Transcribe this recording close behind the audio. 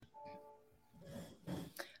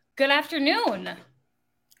Good afternoon.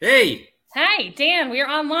 Hey, Hi, Dan. We are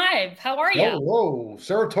on live. How are you? Hello,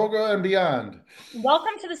 Saratoga and beyond.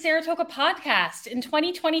 Welcome to the Saratoga podcast in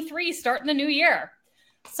 2023, starting the new year.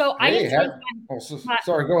 So I am Hey, joined by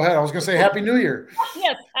sorry, go ahead. I was going to say Happy New Year.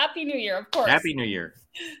 yes, Happy New Year, of course. Happy New Year.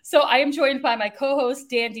 So I am joined by my co-host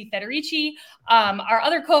Dan DiFederici. Our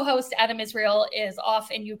other co-host Adam Israel is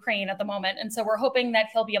off in Ukraine at the moment, and so we're hoping that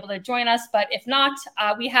he'll be able to join us. But if not,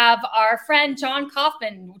 we have our friend John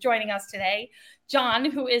Kaufman joining us today.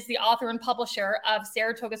 John, who is the author and publisher of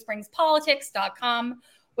SaratogaSpringsPolitics.com,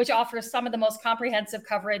 which offers some of the most comprehensive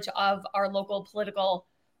coverage of our local political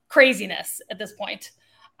craziness at this point.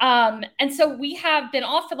 And so we have been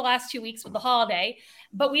off for the last 2 weeks with the holiday,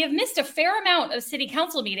 but we have missed a fair amount of city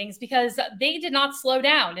council meetings because they did not slow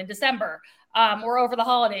down in December or over the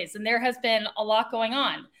holidays. And there has been a lot going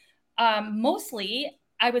on. Mostly,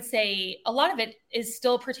 I would say a lot of it is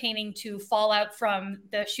still pertaining to fallout from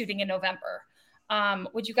the shooting in November.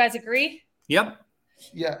 Would you guys agree? Yep.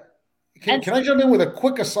 Yeah. Can I jump in with a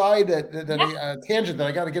quick aside tangent that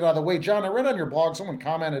I got to get out of the way? John, I read on your blog, someone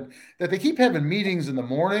commented that they keep having meetings in the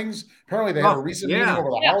mornings. Apparently they had a recent meeting over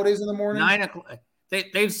the holidays in the morning. 9:00.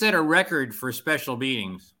 They've set a record for special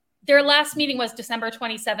meetings. Their last meeting was December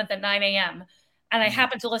 27th at 9 a.m. And I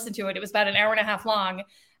happened to listen to it. It was about an hour and a half long.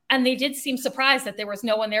 And they did seem surprised that there was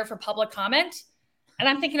no one there for public comment. And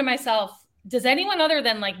I'm thinking to myself, does anyone other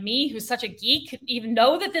than like me, who's such a geek, even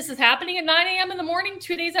know that this is happening at 9 a.m. in the morning,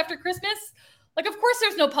 2 days after Christmas? Like, of course,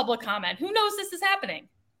 there's no public comment. Who knows this is happening?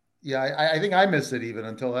 Yeah, I think I missed it even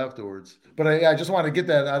until afterwards. But I just want to get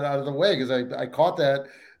that out of the way because I caught that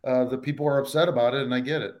the people are upset about it, and I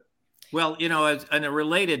get it. Well, as on a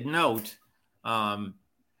related note,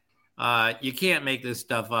 you can't make this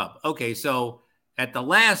stuff up. Okay, so at the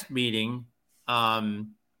last meeting,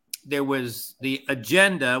 there was the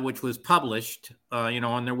agenda, which was published,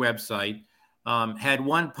 on their website, had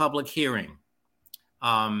one public hearing.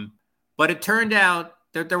 But it turned out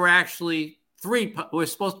that there were actually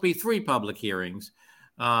supposed to be three public hearings.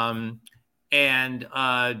 And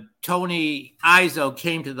Tony Izzo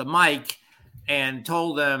came to the mic and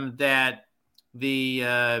told them that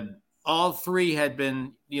all three had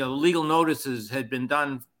been, legal notices had been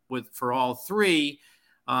done for all three.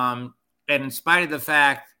 And in spite of the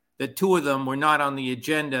fact that two of them were not on the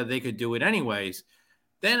agenda, they could do it anyways.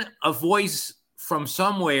 Then a voice from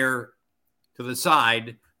somewhere to the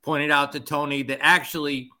side pointed out to Tony that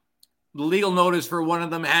actually the legal notice for one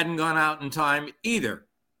of them hadn't gone out in time either.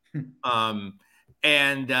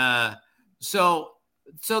 So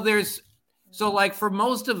like for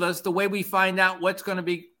most of us, the way we find out what's going to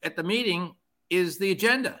be at the meeting is the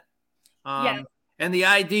agenda. And the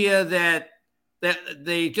idea that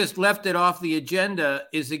they just left it off the agenda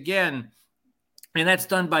is, again, and that's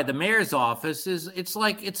done by the mayor's office,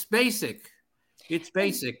 it's basic. It's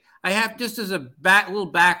basic. I have, just as a little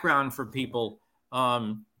background for people,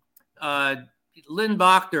 Lynn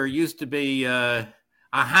Bochner used to be a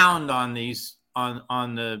hound on these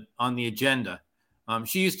on the agenda.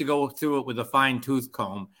 She used to go through it with a fine tooth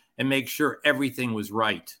comb and make sure everything was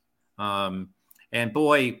right. And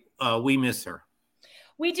boy, we miss her.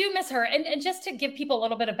 We do miss her. And just to give people a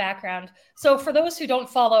little bit of background. So for those who don't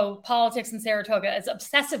follow politics in Saratoga as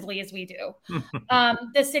obsessively as we do,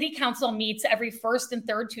 the city council meets every first and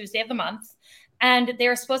third Tuesday of the month. And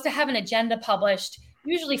they're supposed to have an agenda published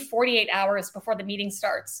usually 48 hours before the meeting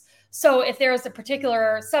starts. So if there is a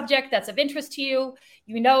particular subject that's of interest to you,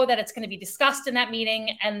 you know that it's going to be discussed in that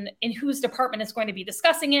meeting and in whose department is going to be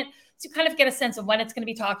discussing it. So you kind of get a sense of when it's going to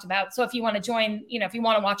be talked about. So if you want to join, if you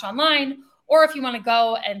want to watch online, or if you want to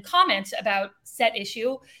go and comment about set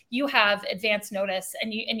issue, you have advance notice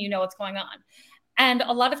and you know what's going on. And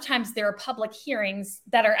a lot of times there are public hearings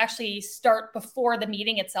that are actually start before the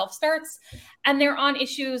meeting itself starts. And they're on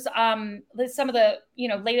issues. Some of the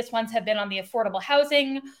latest ones have been on the affordable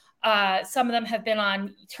housing. Some of them have been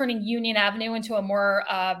on turning Union Avenue into a more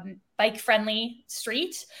bike-friendly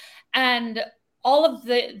street. And all of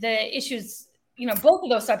the issues, both of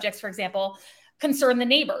those subjects, for example, concern the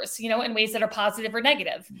neighbors, in ways that are positive or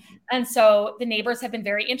negative. And so the neighbors have been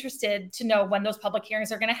very interested to know when those public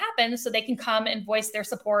hearings are going to happen so they can come and voice their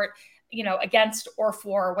support, against or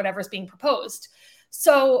for whatever's being proposed.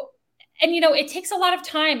 So, and, it takes a lot of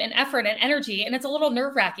time and effort and energy, and it's a little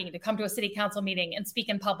nerve-wracking to come to a city council meeting and speak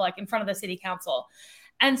in public in front of the city council.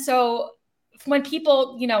 And so when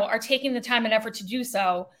people, are taking the time and effort to do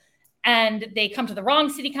so, and they come to the wrong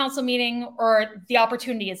city council meeting or the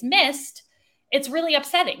opportunity is missed, it's really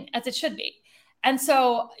upsetting, as it should be. And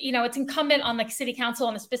so, it's incumbent on the city council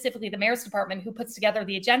and specifically the mayor's department who puts together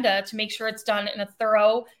the agenda to make sure it's done in a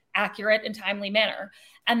thorough, accurate, and timely manner.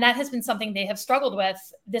 And that has been something they have struggled with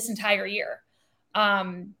this entire year.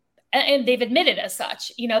 And they've admitted as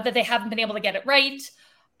such, that they haven't been able to get it right.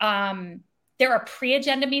 There are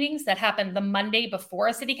pre-agenda meetings that happen the Monday before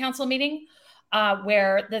a city council meeting,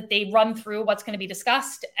 where they run through what's going to be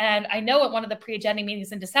discussed. And I know at one of the pre-agenda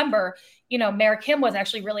meetings in December, Mayor Kim was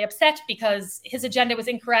actually really upset because his agenda was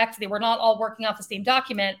incorrect. They were not all working off the same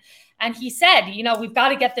document. And he said, we've got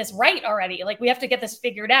to get this right already. Like, we have to get this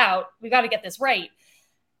figured out. We got to get this right.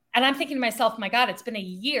 And I'm thinking to myself, my God, it's been a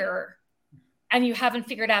year and you haven't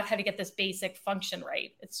figured out how to get this basic function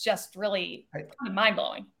right. It's just really mind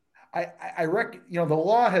blowing. I reckon, the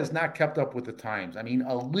law has not kept up with the times. I mean,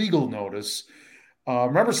 a legal notice.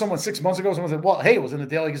 Remember 6 months ago, someone said, well, hey, it was in the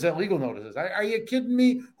Daily Gazette legal notices. Are you kidding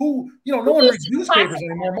me? No one reads newspapers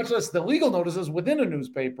anymore, much less the legal notices within a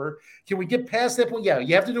newspaper. Can we get past that point? Yeah,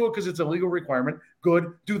 you have to do it because it's a legal requirement.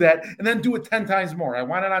 Good, do that. And then do it 10 times more. I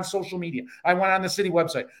want it on social media. I want it on the city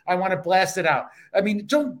website. I want it blasted out. I mean, you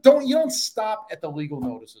don't stop at the legal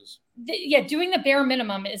notices. Doing the bare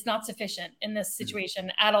minimum is not sufficient in this situation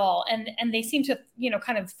at all. And they seem to,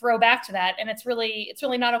 kind of throw back to that. And it's really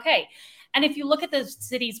not okay. And if you look at the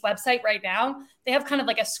city's website right now, they have kind of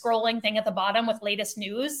like a scrolling thing at the bottom with latest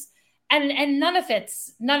news. And none of it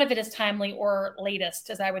is timely or latest,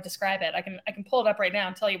 as I would describe it. I can pull it up right now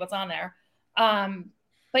and tell you what's on there.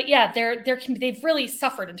 But yeah, they've really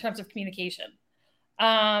suffered in terms of communication.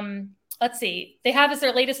 Let's see. They have as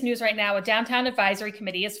their latest news right now, a downtown advisory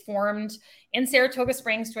committee is formed in Saratoga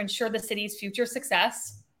Springs to ensure the city's future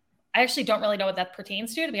success. I actually don't really know what that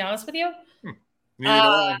pertains to be honest with you.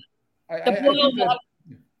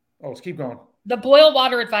 Let's keep going. The boil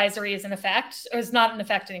water advisory is in effect, or is not in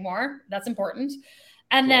effect anymore. That's important.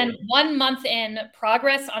 And then 1 month in,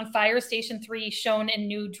 progress on Fire Station 3 shown in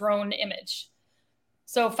new drone image.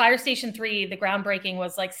 So Fire Station 3, the groundbreaking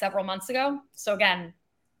was like several months ago. So again,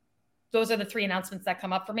 those are the 3 announcements that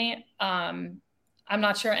come up for me. I'm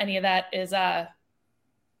not sure any of that is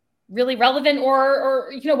really relevant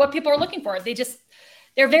or what people are looking for.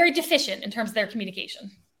 They're very deficient in terms of their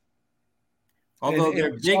communication. Although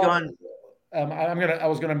they're big on. I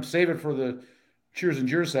was gonna save it for the cheers and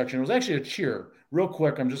jeers section. It was actually a cheer. Real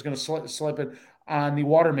quick, I'm just gonna slip it on the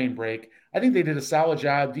water main break. I think they did a solid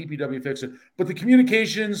job. DPW fixed it, but the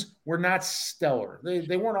communications were not stellar.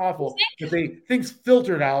 They weren't awful, but things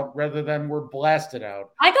filtered out rather than were blasted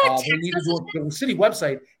out. I got the city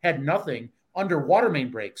website had nothing under water main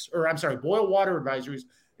breaks, boil water advisories.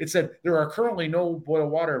 It said there are currently no boil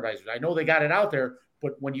water advisories. I know they got it out there,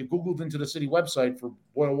 but when you Googled into the city website for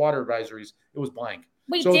boil water advisories, it was blank.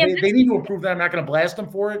 Wait, so they need to improve that. I'm not going to blast them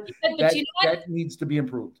for it. But that needs to be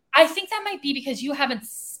improved. I think that might be because you haven't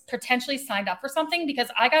potentially signed up for something, because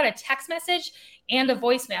I got a text message and a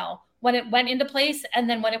voicemail when it went into place and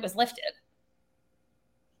then when it was lifted.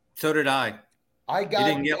 So did I. I got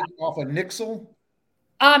it off of Nixle.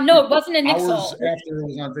 No, it wasn't a Nixle. Hours after it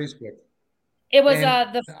was on Facebook. It was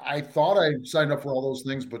I thought I signed up for all those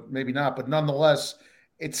things, but maybe not. But nonetheless,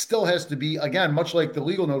 it still has to be, again, much like the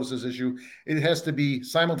legal notices issue, it has to be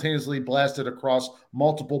simultaneously blasted across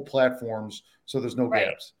multiple platforms so there's no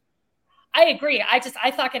gaps. I agree. I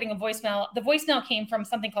thought getting the voicemail came from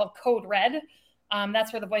something called Code Red.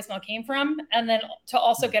 That's where the voicemail came from. And then to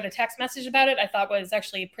also get a text message about it, I thought was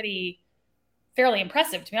actually fairly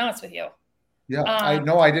impressive, to be honest with you. Yeah,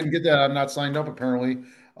 I didn't get that. I'm not signed up, apparently.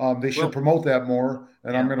 They should promote that more,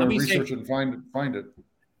 and I'm going to research it and find it.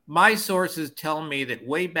 My sources tell me that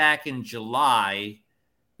way back in July,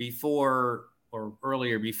 before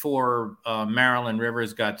Marilyn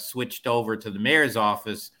Rivers got switched over to the mayor's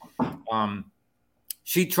office,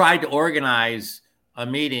 she tried to organize a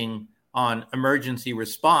meeting on emergency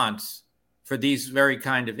response for these very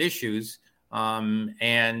kind of issues,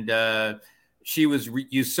 and she was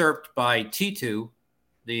usurped by T2,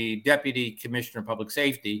 the Deputy Commissioner of Public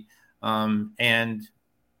Safety, and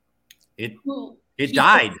it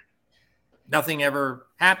died. Nothing ever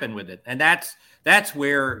happened with it, and that's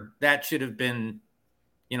where that should have been,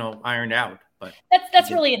 ironed out. But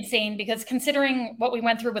that's really insane, because considering what we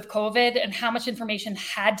went through with COVID and how much information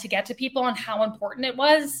had to get to people and how important it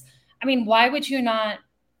was, I mean, why would you not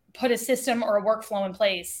put a system or a workflow in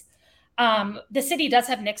place? The city does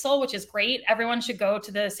have Nixle, which is great. Everyone should go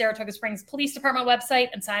to the Saratoga Springs Police Department website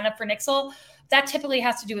and sign up for Nixle. That typically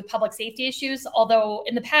has to do with public safety issues, although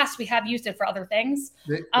in the past we have used it for other things.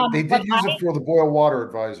 They did use it for the boil water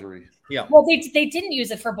advisory. Yeah. Well, they didn't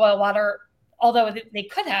use it for boil water, although they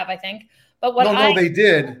could have, I think. But they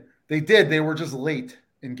did. They did. They were just late.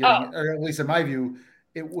 in getting, or at least in my view,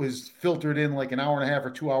 it was filtered in like an hour and a half or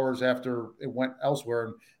 2 hours after it went elsewhere.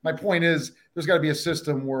 And my point is, there's got to be a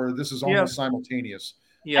system where this is almost simultaneous.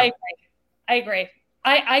 Yeah, I agree.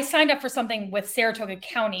 I signed up for something with Saratoga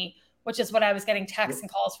County, which is what I was getting texts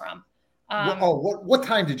and calls from. What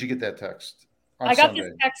time did you get that text? I got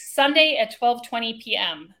this text Sunday at 12:20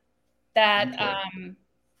 p.m. that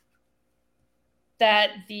that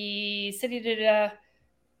the city did. I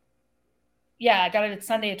got it at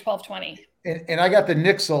Sunday at 12:20. And I got the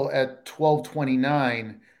Nixle at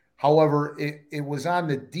 12:29. However, it was on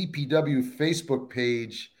the DPW Facebook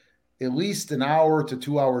page at least an hour to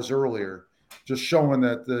 2 hours earlier, just showing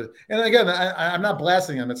that and again, I'm not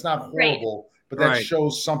blasting them. It's not horrible, but that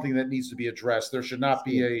shows something that needs to be addressed. There should not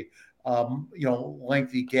be a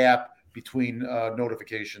lengthy gap between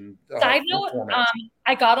notification. Side note,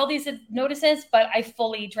 I got all these notices, but I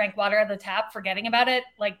fully drank water out of the tap, forgetting about it,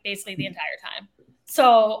 like basically the entire time.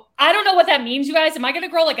 So I don't know what that means, you guys. Am I going to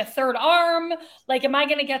grow like a third arm? Like, am I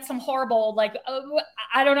going to get some horrible,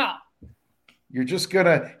 I don't know. You're just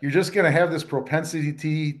gonna have this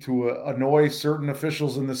propensity to annoy certain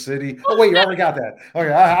officials in the city. Oh wait, you already got that. Okay,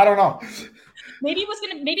 I don't know. Maybe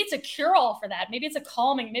it's a cure-all for that. Maybe it's a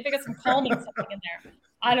calming. Maybe I got some calming something in there.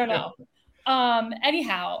 I don't know.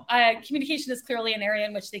 Anyhow, communication is clearly an area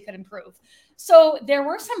in which they could improve. So there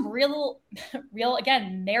were some real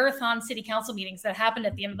again marathon city council meetings that happened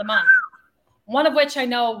at the end of the month. One of which I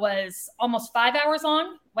know was almost 5 hours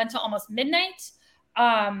long, went to almost midnight.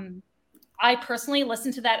 I personally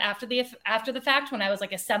listened to that after the fact when I was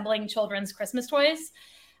like assembling children's Christmas toys.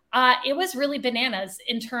 It was really bananas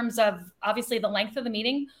in terms of obviously the length of the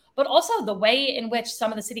meeting, but also the way in which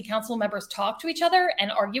some of the city council members talk to each other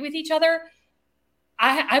and argue with each other.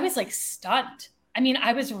 I was like stunned. I mean,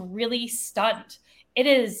 I was really stunned. It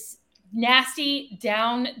is nasty,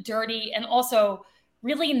 down, dirty, and also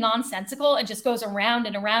really nonsensical and just goes around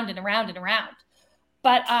and around and around and around.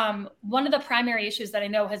 But one of the primary issues that I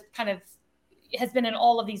know has been in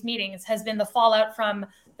all of these meetings has been the fallout from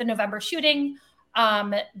the November shooting,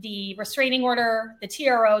 the restraining order, the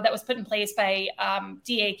TRO that was put in place by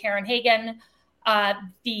DA Karen Hagan,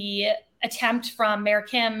 the attempt from Mayor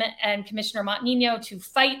Kim and Commissioner Montenegro to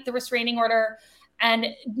fight the restraining order. And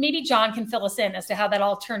maybe John can fill us in as to how that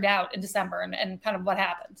all turned out in December and kind of what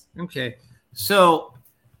happened. Okay. So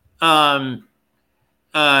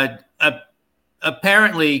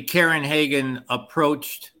apparently Karen Hagan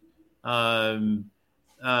approached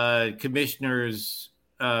Commissioners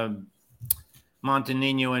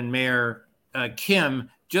Montenegro and Mayor Kim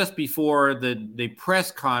just before the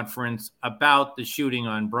press conference about the shooting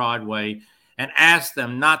on Broadway and asked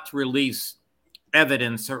them not to release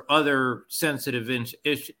evidence or other sensitive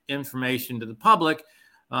information to the public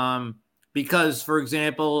because, for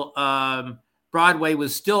example, Broadway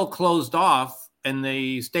was still closed off and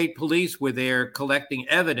the state police were there collecting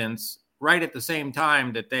evidence right at the same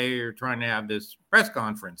time that they are trying to have this press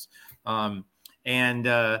conference. Those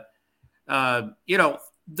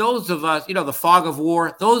of us, the fog of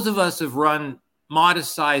war, those of us who've run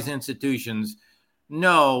modest-sized institutions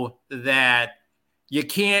know that you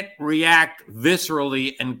can't react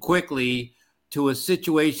viscerally and quickly to a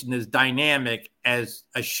situation as dynamic as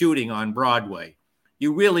a shooting on Broadway.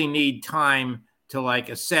 You really need time to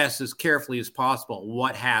assess as carefully as possible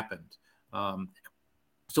what happened.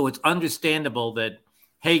 So it's understandable that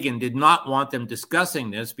Hagan did not want them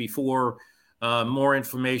discussing this before more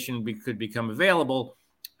information could become available,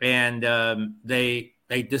 and they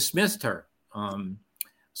dismissed her.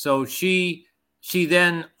 So she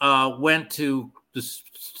then went to the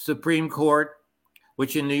Supreme Court,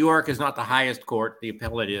 which in New York is not the highest court, the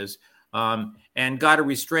appellate is, and got a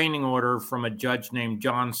restraining order from a judge named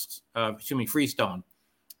Freestone.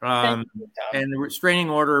 And the restraining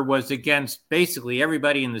order was against basically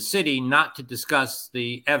everybody in the city not to discuss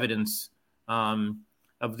the evidence of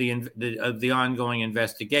the ongoing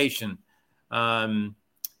investigation. And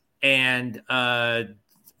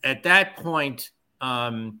at that point,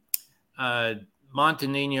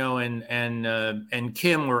 Montenegro and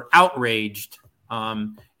Kim were outraged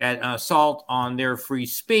at assault on their free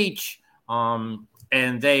speech, and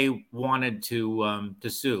they wanted to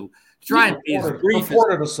sue. Try and be as brief.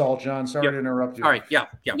 Reported assault, John. Sorry to interrupt you. All right, yeah.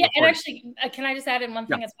 And actually, can I just add in one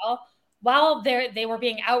thing as well? While they were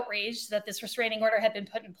being outraged that this restraining order had been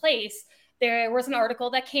put in place, there was an article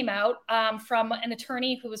that came out from an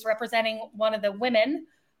attorney who was representing one of the women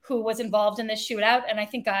who was involved in this shootout, and I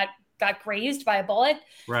think got grazed by a bullet.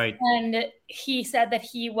 Right. And he said that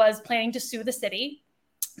he was planning to sue the city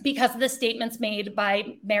because of the statements made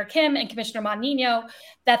by Mayor Kim and Commissioner Montenegro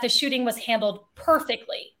that the shooting was handled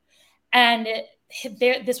perfectly. And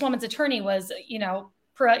this woman's attorney was,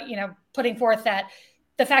 putting forth that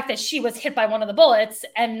the fact that she was hit by one of the bullets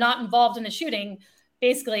and not involved in the shooting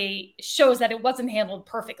basically shows that it wasn't handled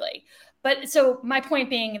perfectly. But so my point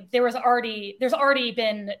being, there's already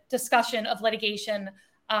been discussion of litigation,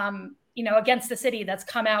 against the city that's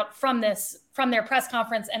come out from their press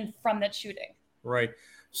conference and from that shooting. Right.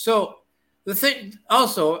 So the thing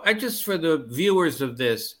also, for the viewers of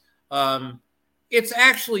this, it's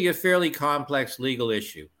actually a fairly complex legal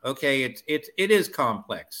issue. Okay. It is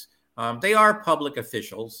complex. They are public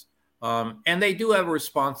officials, and they do have a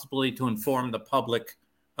responsibility to inform the public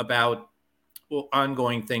about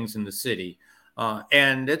ongoing things in the city.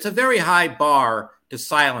 And it's a very high bar to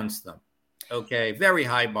silence them. Okay. Very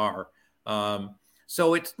high bar.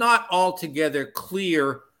 So it's not altogether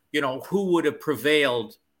clear, who would have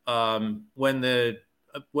prevailed when there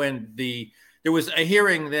was a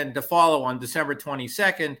hearing then to follow on December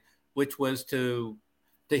 22nd, which was to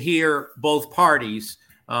hear both parties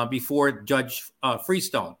before Judge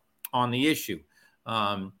Freestone on the issue.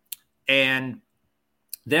 And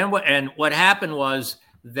then what happened was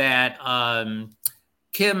that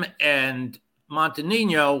Kim and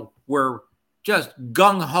Montenegro were just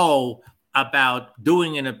gung-ho about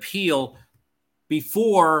doing an appeal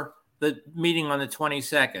before the meeting on the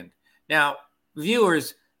 22nd. Now,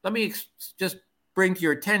 viewers, let me just bring to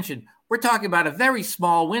your attention, we're talking about a very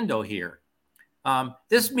small window here.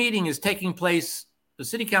 This meeting is taking place, the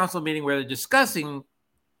city council meeting where they're discussing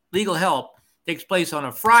legal help takes place on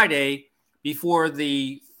a Friday before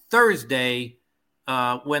the Thursday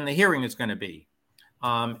when the hearing is going to be.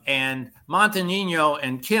 And Montenegro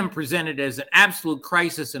and Kim presented as an absolute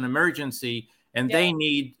crisis and emergency, and they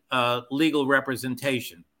need legal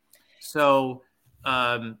representation. So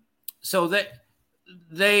that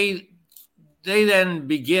they then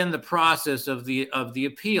begin the process of the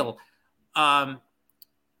appeal.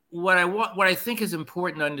 What I think is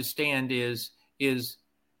important to understand is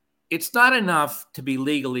it's not enough to be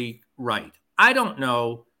legally right. I don't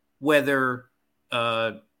know whether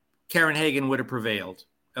Karen Hagan would have prevailed.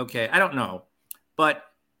 Okay, I don't know. But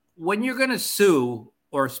when you're going to sue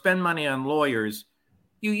or spend money on lawyers,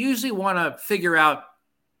 you usually want to figure out,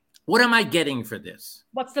 what am I getting for this?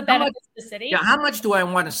 What's the benefit to the city? Yeah, how much do I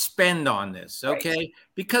want to spend on this? Okay, right.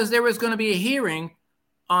 Because there was going to be a hearing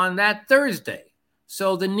on that Thursday.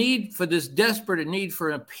 So the need for this desperate need for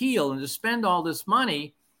an appeal and to spend all this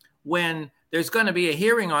money when there's going to be a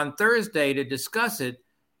hearing on Thursday to discuss it,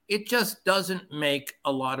 it just doesn't make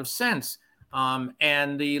a lot of sense.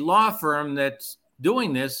 And the law firm that's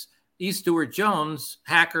doing this, E. Stewart Jones,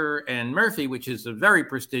 Hacker and Murphy, which is a very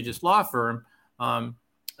prestigious law firm,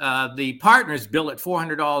 the partners bill at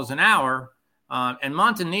 $400 an hour, and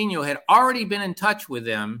Montenegro had already been in touch with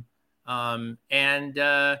them. And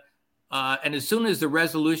as soon as the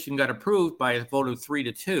resolution got approved by a vote of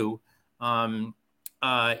 3-2,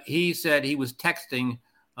 he said he was texting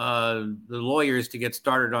the lawyers to get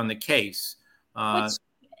started on the case. I'm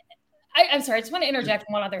sorry, I just want to interject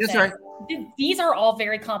one other thing. Right. These are all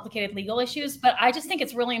very complicated legal issues, but I just think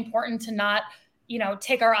it's really important to not,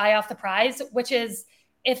 take our eye off the prize, which is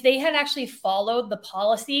if they had actually followed the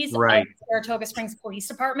policies of the Saratoga Springs Police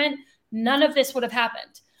Department, none of this would have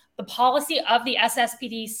happened. The policy of the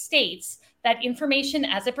SSPD states that information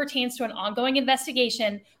as it pertains to an ongoing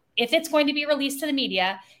investigation, if it's going to be released to the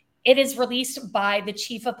media, it is released by the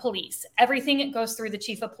chief of police. Everything goes through the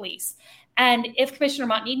chief of police. And if Commissioner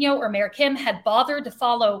Montenegro or Mayor Kim had bothered to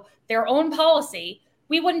follow their own policy,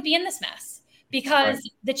 we wouldn't be in this mess, because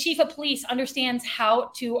the chief of police understands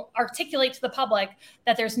how to articulate to the public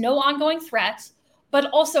that there's no ongoing threat, but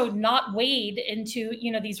also not wade into,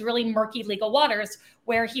 these really murky legal waters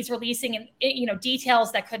where he's releasing,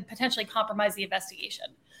 details that could potentially compromise the investigation.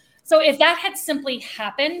 So if that had simply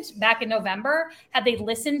happened back in November, had they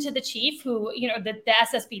listened to the chief who, the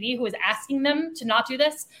SSPD who was asking them to not do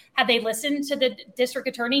this, had they listened to the district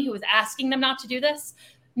attorney who was asking them not to do this,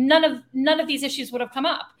 none of these issues would have come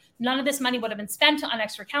up. None of this money would have been spent on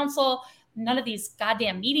extra counsel. None of these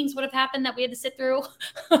goddamn meetings would have happened that we had to sit through.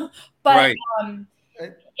 But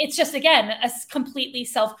it's just, again, a completely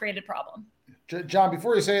self-created problem. John,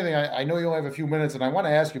 before you say anything, I know you only have a few minutes, and I want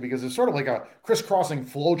to ask you, because there's sort of like a crisscrossing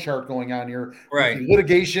flow chart going on here. Right.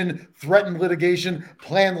 Litigation, threatened litigation,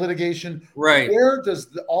 planned litigation. Right. Where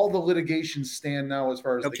does all the litigation stand now as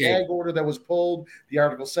far as the gag order that was pulled, the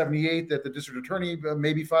Article 78 that the district attorney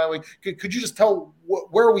may be filing? Could you just tell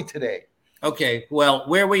where are we today? Okay. Well,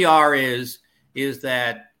 where we are is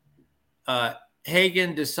that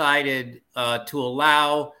Hagan decided to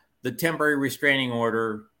allow the temporary restraining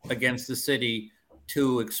order against the city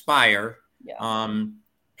to expire.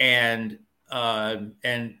 and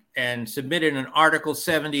submitted an Article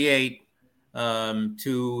 78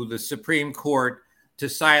 to the Supreme Court to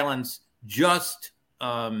silence just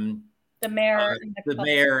the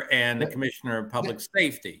mayor and the commissioner of public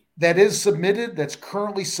safety. That is submitted. That's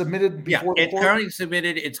currently submitted before the court. It's currently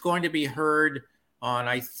submitted. It's going to be heard on,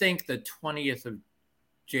 I think, the 20th of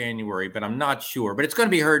January, but I'm not sure. But it's going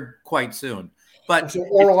to be heard quite soon. But it's an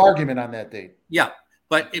oral argument on that date. Yeah,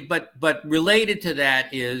 but related to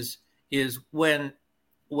that is when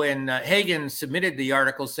Hagan submitted the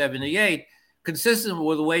Article 78, consistent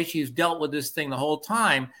with the way she's dealt with this thing the whole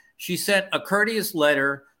time, she sent a courteous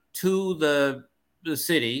letter to the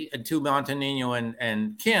city and to Montenegro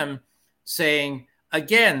and Kim saying,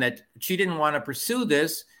 again, that she didn't want to pursue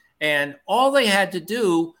this. And all they had to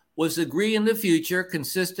do was agree in the future,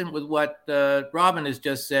 consistent with what Robin has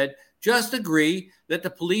just said, just agree that the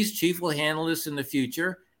police chief will handle this in the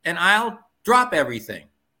future, and I'll drop everything.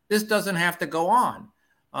 This doesn't have to go on.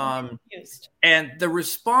 And the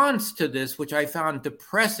response to this, which I found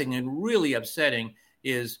depressing and really upsetting,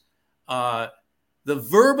 is the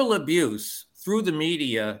verbal abuse through the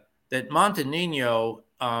media that Montenegro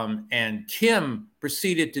and Kim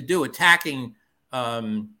proceeded to do, attacking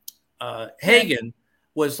Hagan,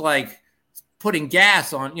 was like putting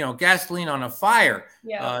gasoline on a fire.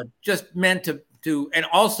 Just meant to and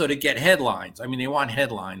also to get headlines. I mean, they want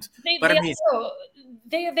headlines. They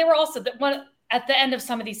were also one at the end of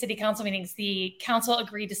some of these city council meetings. The council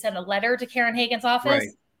agreed to send a letter to Karen Hagan's office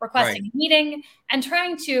requesting a meeting and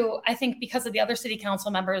trying to, I think, because of the other city council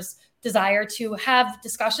members' desire to have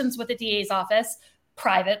discussions with the DA's office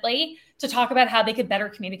privately to talk about how they could better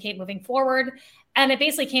communicate moving forward. And it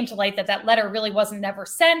basically came to light that that letter really wasn't never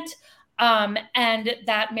sent. And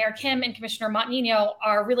that Mayor Kim and Commissioner Montenegro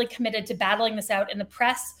are really committed to battling this out in the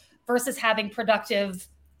press versus having productive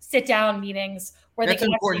sit-down meetings where That's they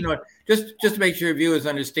can important. Just to make sure viewers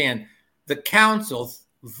understand, the council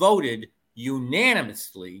voted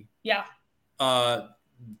unanimously to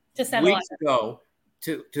send weeks ago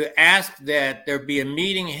to ask that there be a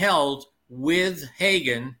meeting held with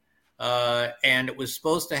Hagan, and it was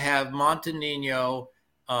supposed to have Montenegro,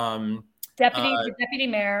 deputy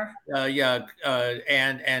mayor,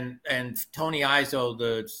 and Tony Izzo,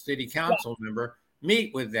 the city council member,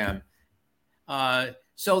 meet with them.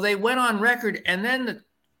 So they went on record, and then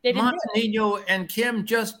Montenegro and Kim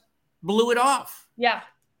just blew it off.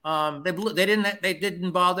 They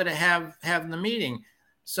didn't bother to have the meeting.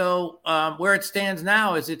 So where it stands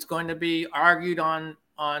now is it's going to be argued on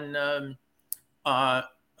about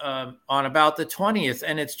the 20th,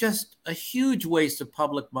 and it's just a huge waste of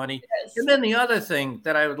public money. And then the other thing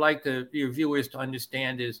that I would like your viewers to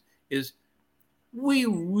understand is we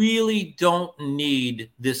really don't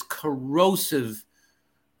need this corrosive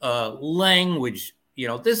language.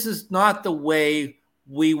 This is not the way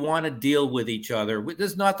we want to deal with each other. This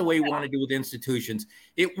is not the way we want to deal with institutions.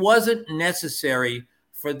 It wasn't necessary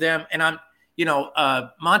for them. And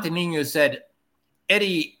Montenegro said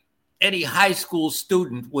any high school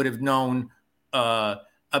student would have known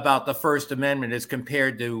about the First Amendment as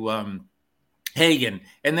compared to Hagan.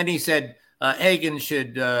 And then he said Hagan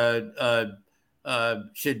should get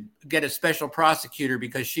a special prosecutor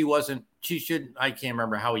because I can't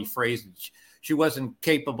remember how he phrased it. She wasn't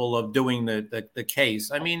capable of doing the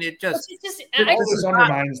case. I mean, it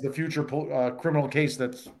undermines the future criminal case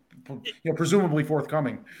that's presumably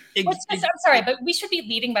forthcoming. I'm sorry, but we should be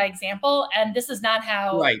leading by example, and this is not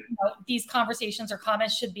how these conversations or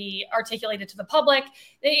comments should be articulated to the public.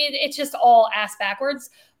 It's just all ass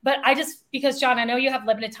backwards. But because John, I know you have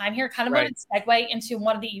limited time here, kind of want to segue into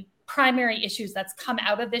one of the primary issues that's come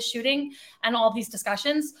out of this shooting and all these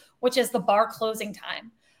discussions, which is the bar closing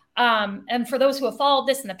time. And for those who have followed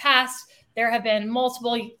this in the past, there have been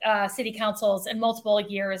multiple city councils in multiple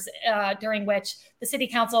years during which the city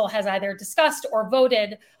council has either discussed or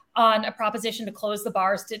voted on a proposition to close the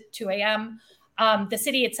bars to 2 a.m. The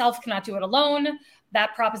city itself cannot do it alone.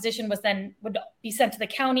 That proposition would be sent to the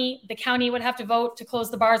county. The county would have to vote to close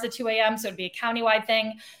the bars at 2 a.m. So it'd be a countywide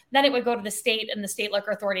thing. Then it would go to the state and the state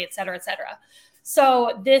liquor authority, et cetera, et cetera.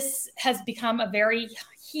 So this has become a very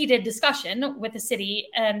heated discussion with the city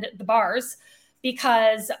and the bars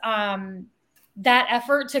because that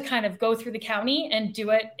effort to kind of go through the county and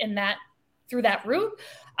do it through that route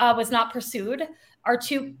was not pursued. Our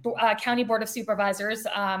two county board of supervisors,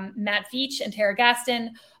 Matt Veach and Tara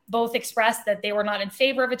Gaston, both expressed that they were not in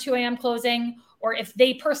favor of a 2 a.m. closing, or if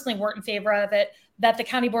they personally weren't in favor of it, that the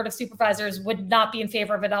county board of supervisors would not be in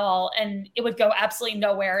favor of it at all. And it would go absolutely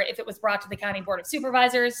nowhere if it was brought to the county board of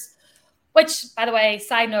supervisors. which, by the way,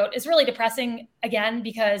 side note, is really depressing, again,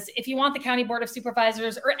 because if you want the County Board of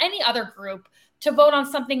Supervisors or any other group to vote on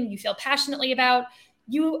something you feel passionately about,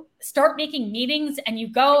 you start making meetings and you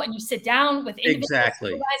go and you sit down with individual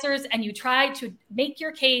supervisors and you try to make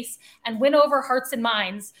your case and win over hearts and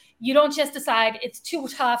minds. You don't just decide it's too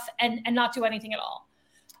tough and not do anything at all.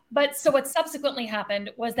 But so what subsequently happened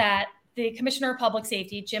was that the Commissioner of Public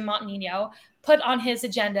Safety, Jim Montanino, put on his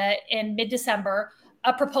agenda in mid-December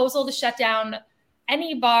a proposal to shut down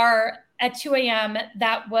any bar at 2 a.m.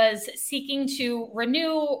 that was seeking to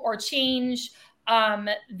renew or change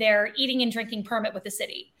their eating and drinking permit with the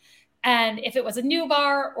city. And if it was a new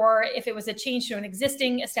bar or if it was a change to an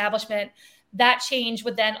existing establishment, that change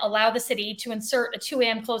would then allow the city to insert a 2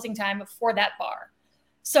 a.m. closing time for that bar.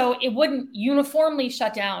 So it wouldn't uniformly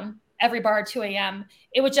shut down every bar at 2 a.m.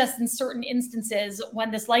 It would just, in certain instances,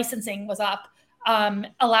 when this licensing was up,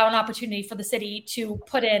 allow an opportunity for the city to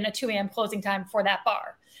put in a 2 a.m. closing time for that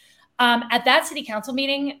bar. At that city council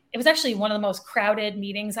meeting, it was actually one of the most crowded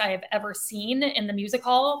meetings I have ever seen in the music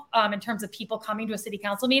hall in terms of people coming to a city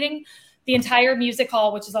council meeting. The entire music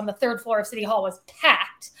hall, which is on the third floor of City Hall, was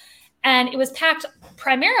packed. And it was packed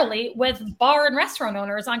primarily with bar and restaurant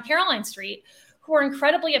owners on Caroline Street who were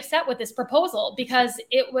incredibly upset with this proposal because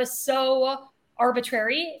it was so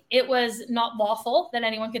arbitrary. It was not lawful that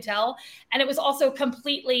anyone could tell. And it was also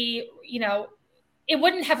completely, it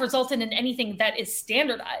wouldn't have resulted in anything that is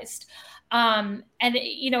standardized. And,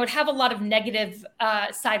 it'd have a lot of negative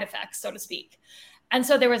side effects, so to speak. And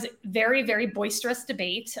so there was very, very boisterous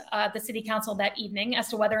debate at the city council that evening as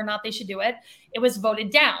to whether or not they should do it. It was voted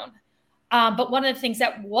down. But one of the things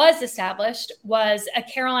that was established was a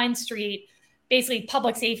Caroline Street, basically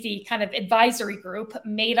public safety kind of advisory group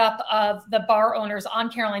made up of the bar owners on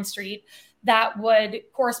Caroline Street that would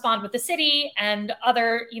correspond with the city and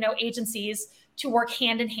other, agencies to work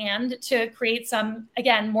hand in hand to create some,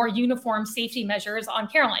 again, more uniform safety measures on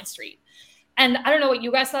Caroline Street. And I don't know what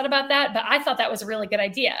you guys thought about that, but I thought that was a really good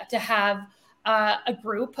idea to have a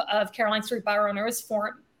group of Caroline Street bar owners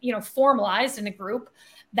formalized in a group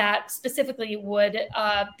that specifically would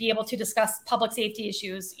be able to discuss public safety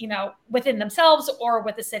issues, within themselves or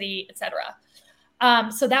with the city, et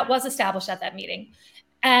cetera. So that was established at that meeting.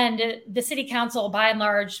 And the city council, by and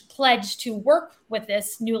large, pledged to work with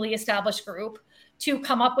this newly established group to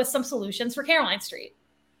come up with some solutions for Caroline Street.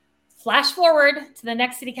 Flash forward to the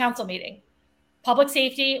next city council meeting. Public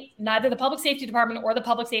safety, neither the public safety department or the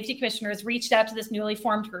public safety commissioners reached out to this newly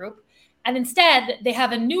formed group. And instead, they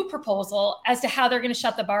have a new proposal as to how they're going to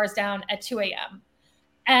shut the bars down at 2 a.m.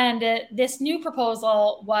 And this new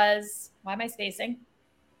proposal was, why am I spacing?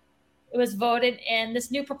 It was voted in.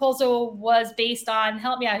 This new proposal was based on,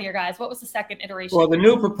 help me out here, guys. What was the second iteration? Well, the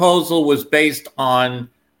new proposal was based on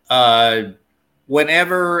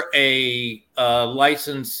whenever a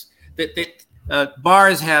license,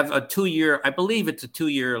 bars have a 2-year, I believe it's a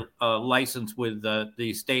 2-year license with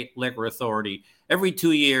the state liquor authority. Every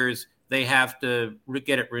 2 years, they have to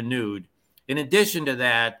get it renewed. In addition to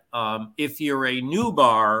that, if you're a new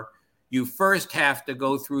bar, you first have to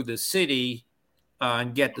go through the city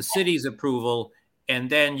and get the city's approval, and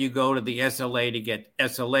then you go to the SLA to get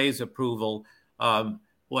SLA's approval.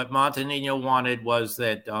 What Montanino wanted was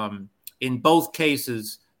that in both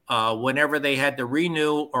cases, whenever they had to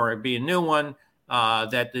renew or be a new one,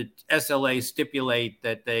 that the SLA stipulate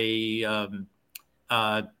that they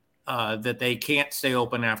can't stay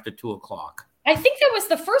open after 2 o'clock. I think that was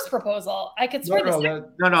the first proposal. I could swear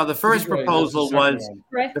No. The first proposal was,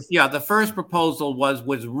 the first proposal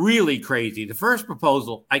was really crazy. The first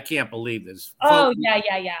proposal, I can't believe this. Oh,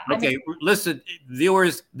 yeah. Okay, listen,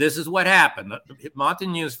 viewers, this is what happened.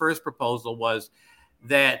 Montanino's first proposal was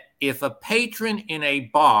that if a patron in a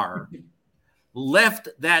bar left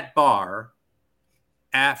that bar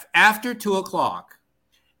after 2 o'clock,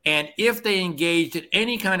 and if they engaged in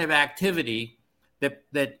any kind of activity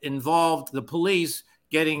that involved the police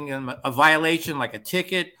getting a violation like a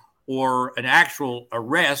ticket or an actual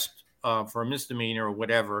arrest for a misdemeanor or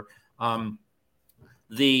whatever,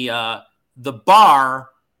 the bar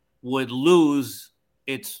would lose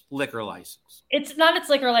its liquor license. It's not its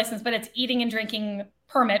liquor license, but it's eating and drinking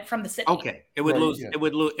permit from the city. Okay, it would lose. Yeah. It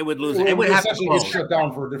would lose. It would have to get shut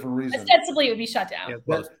down for a different reason. Ostensibly, it would be shut down.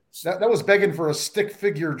 Yeah, that was begging for a stick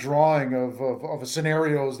figure drawing of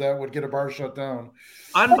scenarios that would get a bar shut down.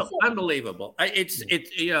 Unbelievable. But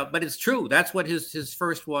it's true. That's what his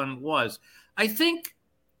first one was. I think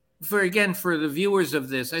for the viewers of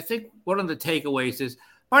this, I think one of the takeaways is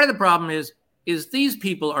part of the problem is these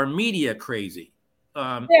people are media crazy.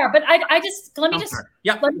 but let me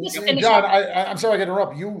just finish. John, I'm sorry I got to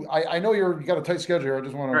interrupt you. I know you got a tight schedule here. I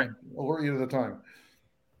just want to alert you to the time.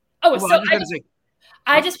 Oh, well, so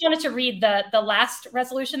I just wanted to read the last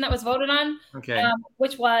resolution that was voted on,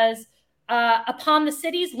 which was upon the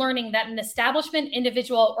city's learning that an establishment,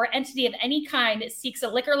 individual, or entity of any kind seeks a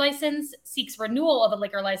liquor license, seeks renewal of a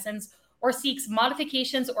liquor license, or seeks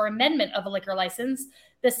modifications or amendment of a liquor license,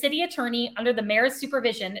 the city attorney, under the mayor's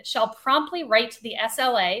supervision, shall promptly write to the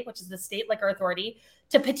SLA, which is the State Liquor Authority,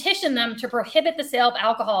 to petition them to prohibit the sale of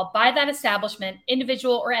alcohol by that establishment,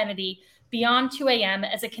 individual, or entity beyond 2 a.m.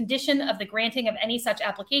 as a condition of the granting of any such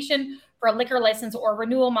application for a liquor license or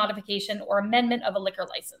renewal, modification, or amendment of a liquor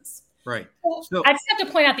license. Right. So, I just have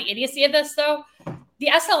to point out the idiocy of this, though. The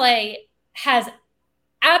SLA has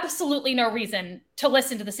absolutely no reason to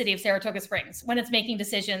listen to the city of Saratoga Springs when it's making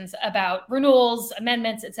decisions about renewals,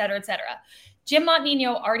 amendments, et cetera, et cetera. Jim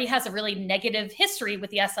Montenegro already has a really negative history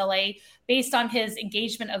with the SLA based on his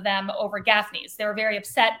engagement of them over Gaffney's. They were very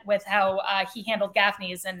upset with how he handled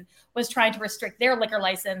Gaffney's and was trying to restrict their liquor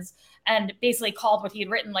license and basically called what he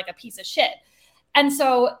had written like a piece of shit. And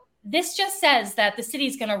so this just says that the city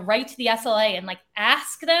is going to write to the SLA and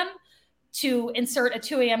ask them to insert a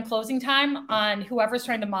 2 a.m. closing time on whoever's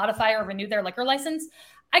trying to modify or renew their liquor license.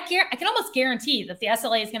 I can almost guarantee that the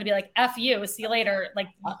SLA is going to be like, F you, see you later.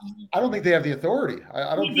 I don't think they have the authority.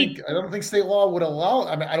 I don't think state law would allow.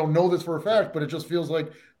 I mean, I don't know this for a fact, but it just feels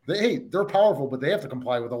like they're powerful, but they have to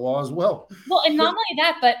comply with the law as well. Well, and not only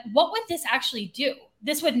that, but what would this actually do?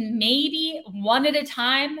 This would maybe one at a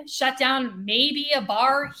time shut down maybe a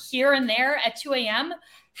bar here and there at 2 a.m.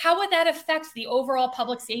 How would that affect the overall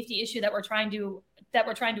public safety issue that we're trying to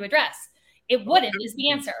address? It wouldn't, is the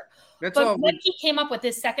answer. But when he came up with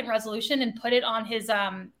this second resolution and put it on his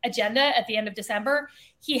agenda at the end of December,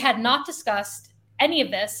 he had not discussed any of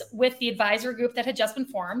this with the advisory group that had just been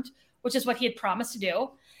formed, which is what he had promised to do.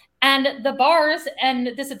 And the bars and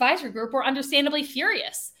this advisory group were understandably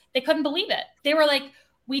furious. They couldn't believe it. They were like,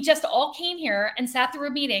 we just all came here and sat through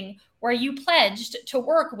a meeting where you pledged to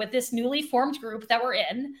work with this newly formed group that we're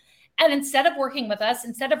in. And instead of working with us,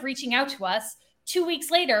 instead of reaching out to us, 2 weeks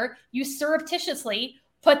later, you surreptitiously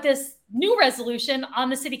put this new resolution on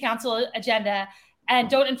the city council agenda and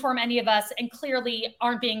don't inform any of us and clearly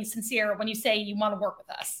aren't being sincere when you say you want to work with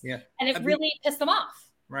us. Yeah. And it really pissed them off.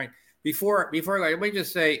 Right. Before let me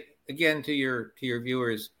just say again to your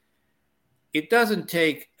viewers, it doesn't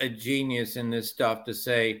take a genius in this stuff to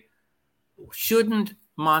say, shouldn't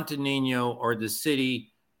Montenegro or the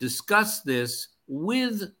city discuss this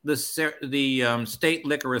with the State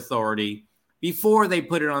Liquor Authority before they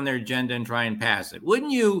put it on their agenda and try and pass it?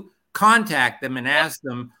 Wouldn't you contact them and ask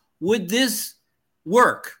them, would this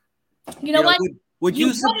work? You know what? Would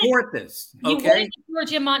you support this? Okay. You were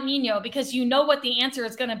Jim Montenegro because you know what the answer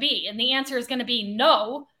is going to be. And the answer is going to be,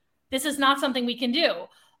 no, this is not something we can do.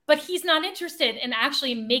 But he's not interested in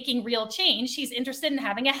actually making real change. He's interested in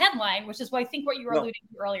having a headline, which is what I think what you were alluding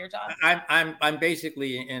to earlier, John. I'm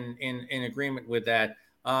basically in agreement with that.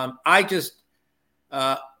 I just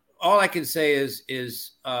all I can say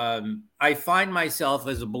is I find myself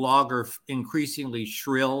as a blogger increasingly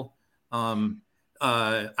shrill.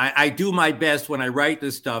 I do my best when I write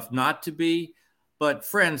this stuff not to be, but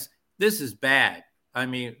friends, this is bad. I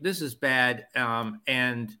mean, this is bad,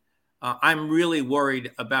 and I'm really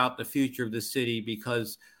worried about the future of the city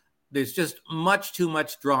because there's just too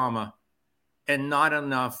much drama and not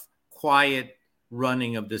enough quiet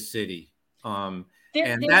running of the city.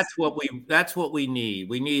 That's what we need.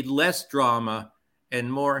 We need less drama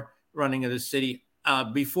and more running of the city.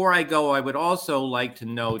 Before I go, I would also like to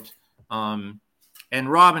note, and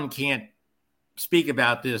Robin can't speak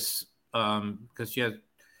about this because she's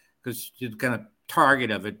kind of target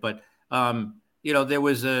of it, but there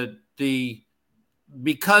was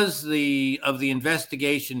because of the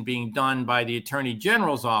investigation being done by the Attorney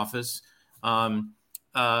General's office, Robin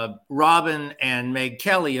and Meg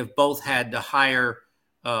Kelly have both had to hire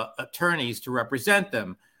attorneys to represent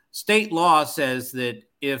them. State law says that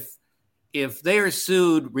if they are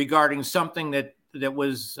sued regarding something that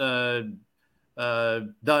was done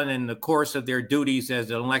in the course of their duties as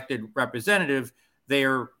an elected representative,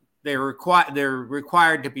 they're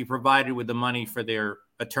required to be provided with the money for their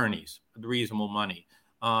attorneys, the reasonable money.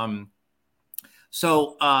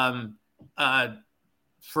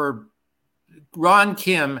 For Ron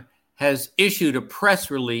Kim has issued a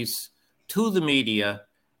press release to the media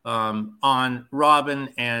on Robin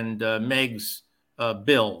and Meg's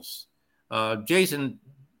bills. Jason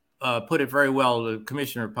put it very well. The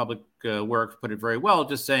Commissioner of Public Works put it very well,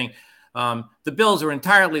 just saying the bills are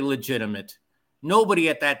entirely legitimate. nobody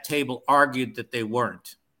at that table argued that they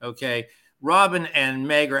weren't. Okay. Robin and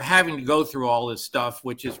Meg are having to go through all this stuff,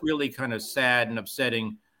 which is really kind of sad and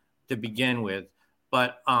upsetting to begin with.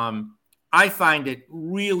 But I find it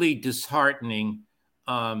really disheartening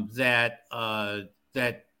that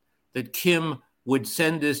Kim would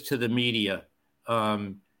send this to the media.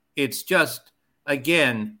 It's just,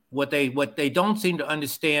 again, what they don't seem to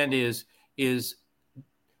understand is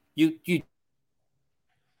you.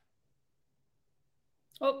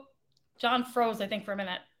 Oh, John froze, I think, for a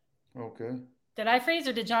minute. Okay. Did I freeze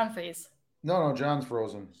or did John freeze? No, John's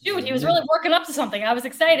frozen. Dude, he was really working up to something. I was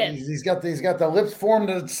excited. He's got the lips formed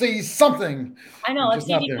to see something. I know. Let's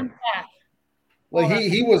see if he comes back. Well,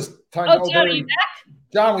 he was. John, are you back?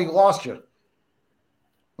 John, we lost you.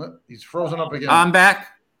 He's frozen up again. I'm back.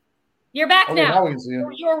 You're back now. Now we can see you.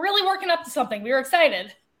 You were really working up to something. We were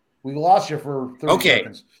excited. We lost you for 30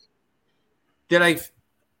 seconds. Did I?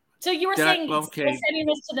 So you were saying sending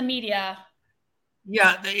this to the media.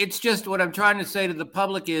 Yeah, it's just what I'm trying to say to the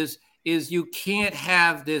public is you can't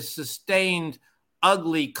have this sustained,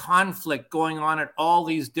 ugly conflict going on at all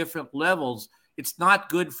these different levels. It's not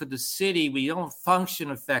good for the city. We don't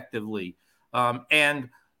function effectively. And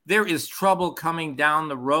there is trouble coming down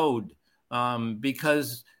the road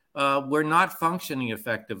because we're not functioning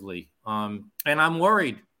effectively. And I'm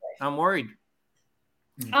worried. And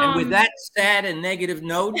with that sad and negative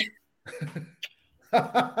note.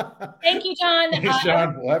 Thank you, John. Thanks,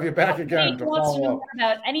 John. We'll have you back again to follow up. More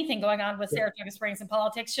about anything going on with Saratoga Springs and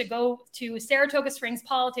politics should go to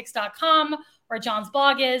saratogaSpringsPolitics.com, where John's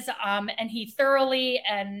blog is, and he thoroughly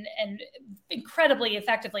and incredibly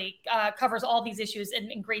effectively covers all these issues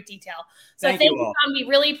in great detail. So thank you, John. We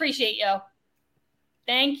really appreciate you.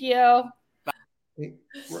 Thank you. Hey,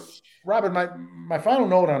 Robin, my final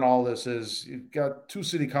note on all this is you've got two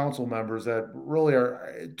city council members that really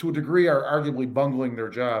are, to a degree, are arguably bungling their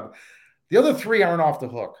job. The other three aren't off the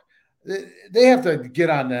hook. They have to get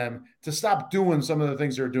on them to stop doing some of the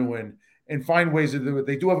things they're doing and find ways to do it.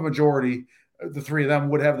 They do have a majority. The three of them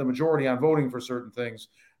would have the majority on voting for certain things.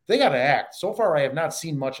 They got to act. So far, I have not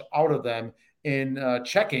seen much out of them in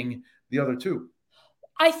checking the other two.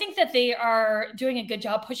 I think that they are doing a good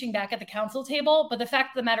job pushing back at the council table. But the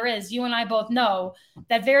fact of the matter is, you and I both know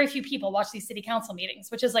that very few people watch these city council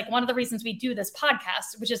meetings, which is like one of the reasons we do this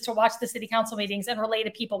podcast, which is to watch the city council meetings and relay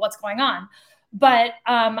to people what's going on. But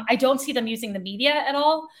I don't see them using the media at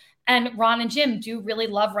all. And Ron and Jim do really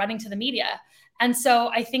love running to the media. And so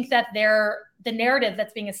I think that the narrative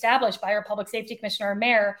that's being established by our public safety commissioner and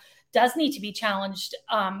mayor does need to be challenged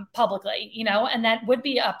publicly, and that would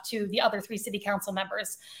be up to the other three city council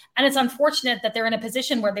members. And it's unfortunate that they're in a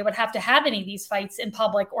position where they would have to have any of these fights in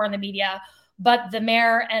public or in the media, but the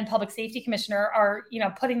mayor and public safety commissioner are,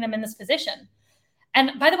 putting them in this position.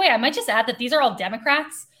 And by the way, I might just add that these are all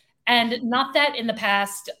Democrats, and not that in the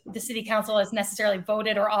past the city council has necessarily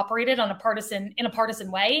voted or operated in a partisan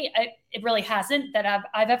way. It really hasn't that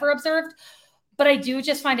I've ever observed. But I do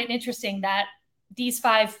just find it interesting that these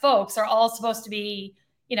five folks are all supposed to be,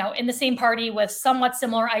 in the same party with somewhat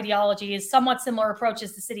similar ideologies, somewhat similar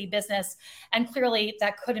approaches to city business. And clearly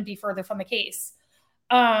that couldn't be further from the case.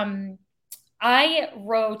 I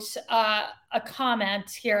wrote a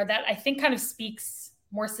comment here that I think kind of speaks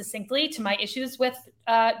more succinctly to my issues with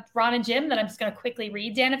Ron and Jim that I'm just going to quickly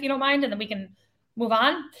read, Dan, if you don't mind, and then we can move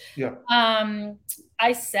on. Yeah.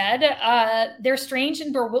 I said, their strange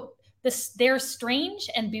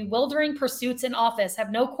and bewildering pursuits in office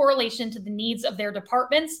have no correlation to the needs of their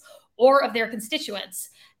departments or of their constituents.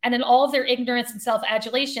 And in all of their ignorance and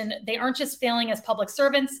self-adulation, they aren't just failing as public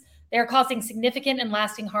servants, they are causing significant and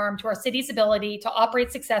lasting harm to our city's ability to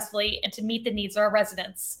operate successfully and to meet the needs of our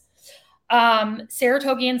residents.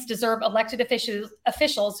 Saratogians deserve elected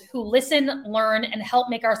officials who listen, learn, and help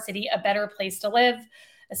make our city a better place to live,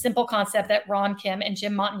 a simple concept that Ron, Kim, and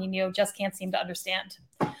Jim Montagnino just can't seem to understand.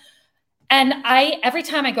 And every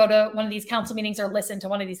time I go to one of these council meetings or listen to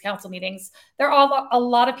one of these council meetings, there are a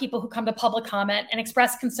lot of people who come to public comment and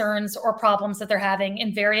express concerns or problems that they're having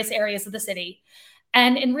in various areas of the city,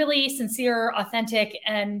 and in really sincere, authentic,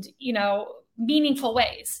 and meaningful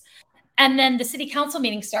ways. And then the city council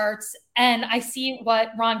meeting starts, and I see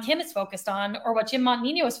what Ron Kim is focused on or what Jim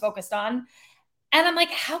Montagnino is focused on. And I'm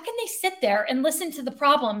like, how can they sit there and listen to the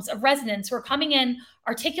problems of residents who are coming in,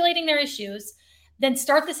 articulating their issues, then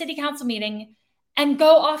start the city council meeting and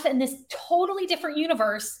go off in this totally different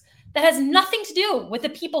universe that has nothing to do with the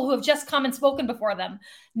people who have just come and spoken before them,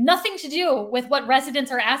 nothing to do with what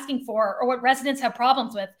residents are asking for or what residents have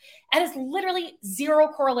problems with. And it's literally zero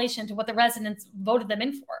correlation to what the residents voted them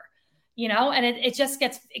in for, and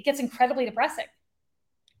it gets incredibly depressing.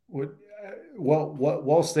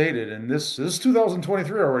 Well stated. And this is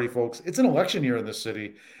 2023 already, folks. It's an election year in this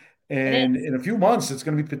city. And in a few months, it's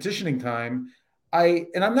going to be petitioning time. I'm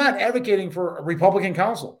not advocating for a Republican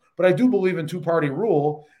council, but I do believe in two-party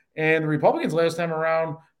rule. And the Republicans last time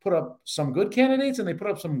around put up some good candidates and they put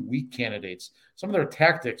up some weak candidates. Some of their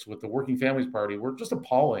tactics with the Working Families Party were just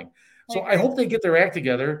appalling. So I hope they get their act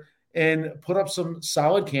together and put up some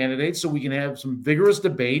solid candidates so we can have some vigorous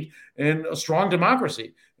debate and a strong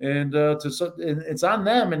democracy. And it's on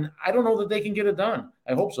them. And I don't know that they can get it done.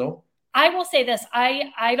 I hope so. I will say this.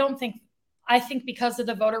 I think because of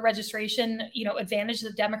the voter registration, advantage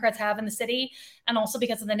that Democrats have in the city, and also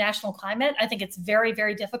because of the national climate, I think it's very,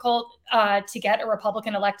 very difficult to get a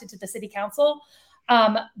Republican elected to the city council.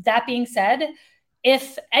 That being said,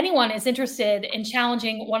 if anyone is interested in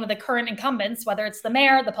challenging one of the current incumbents, whether it's the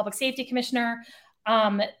mayor, the public safety commissioner,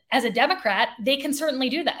 as a Democrat, they can certainly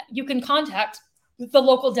do that. You can contact the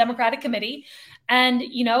local Democratic committee and,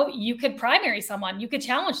 you could primary someone, you could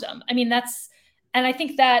challenge them. I mean, and I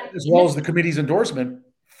think that as well as the committee's endorsement,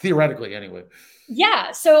 theoretically anyway.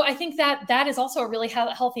 Yeah. So I think that is also a really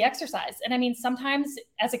healthy exercise. And I mean, sometimes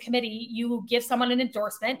as a committee, you give someone an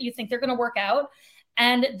endorsement, you think they're going to work out,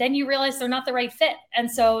 and then you realize they're not the right fit. And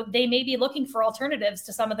so they may be looking for alternatives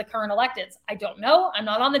to some of the current electeds. I don't know. I'm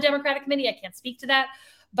not on the Democratic committee. I can't speak to that.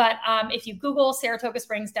 But if you Google Saratoga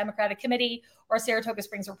Springs Democratic Committee or Saratoga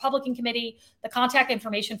Springs Republican Committee, the contact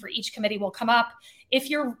information for each committee will come up. If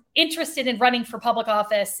you're interested in running for public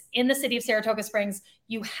office in the city of Saratoga Springs,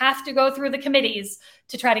 you have to go through the committees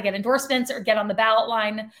to try to get endorsements or get on the ballot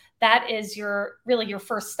line. That is really your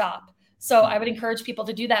first stop. So I would encourage people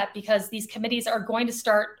to do that, because these committees are going to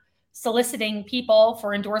start soliciting people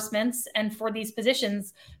for endorsements and for these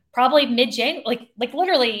positions probably mid-January, like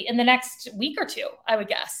literally in the next week or two, I would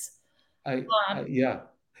guess. Yeah.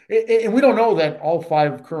 And we don't know that all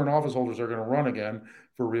 5 current office holders are going to run again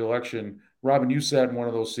for re-election. Robin, you sat in one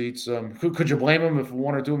of those seats. Could you blame them if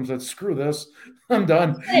one or two of them said, screw this, I'm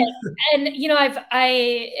done? And,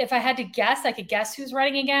 if I had to guess, I could guess who's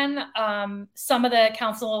running again. Some of the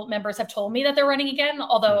council members have told me that they're running again,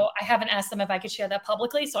 although I haven't asked them if I could share that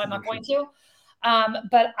publicly, so I'm not going to.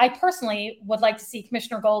 But I personally would like to see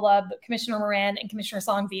Commissioner Golub, Commissioner Moran, and Commissioner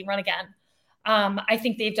Songvi run again. I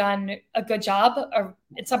think they've done a good job, or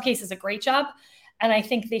in some cases a great job, and I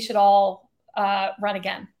think they should all run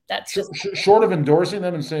again. That's short of endorsing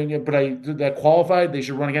them and saying, yeah, but that qualified, they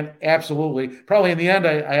should run again. Absolutely. Probably in the end,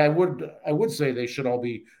 I would say they should all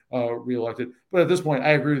be reelected. But at this point, I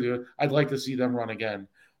agree with you. I'd like to see them run again.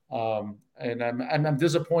 And I'm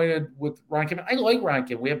disappointed with Ron Kim. I like Ron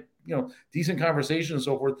Kim. We have decent conversation and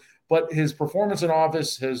so forth, but his performance in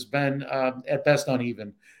office has been at best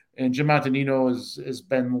uneven. And Jim Montanino has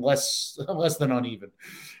been less than uneven,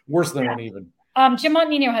 worse than uneven. Jim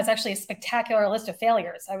Montanino has actually a spectacular list of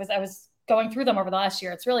failures. I was going through them over the last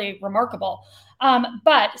year. It's really remarkable.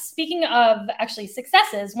 But speaking of actually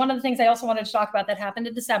successes, one of the things I also wanted to talk about that happened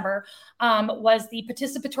in December was the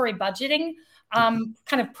participatory budgeting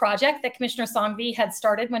kind of project that Commissioner Songvi had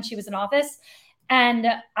started when she was in office. And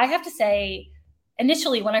I have to say,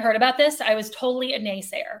 initially, when I heard about this, I was totally a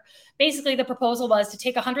naysayer. Basically, the proposal was to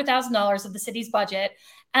take $100,000 of the city's budget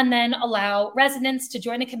and then allow residents to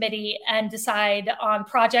join a committee and decide on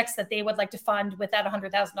projects that they would like to fund with that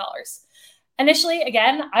 $100,000. Initially,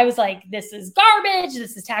 again, I was like, this is garbage.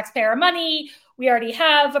 This is taxpayer money. We already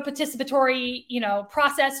have a participatory,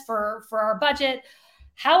 process for our budget.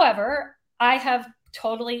 However, I have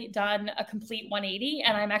totally done a complete 180,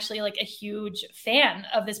 and I'm actually like a huge fan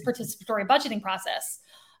of this participatory budgeting process.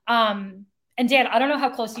 And Dan, I don't know how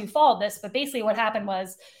close you followed this, but basically what happened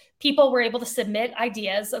was people were able to submit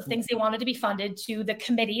ideas of things they wanted to be funded to the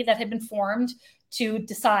committee that had been formed to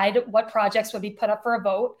decide what projects would be put up for a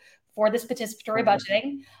vote for this participatory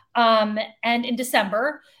budgeting. And in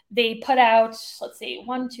December, they put out, let's see,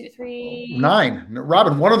 1, 2, 3, 9.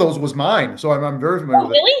 Robin, one of those was mine. So I'm very familiar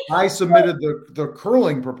with really? it. I submitted the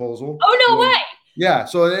curling proposal. Oh, no way. Yeah.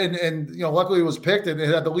 So, and luckily it was picked, and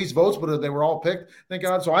it had the least votes, but they were all picked. Thank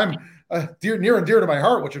God. So I'm near and dear to my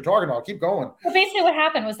heart what you're talking about. Keep going. Well, basically what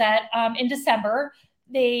happened was that in December,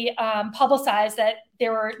 they publicized that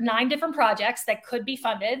there were 9 different projects that could be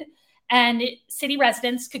funded, and city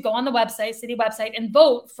residents could go on the city website, and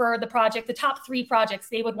vote for the top 3 projects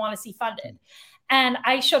they would want to see funded. And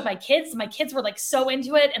I showed my kids. My kids were like so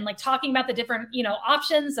into it and like talking about the different,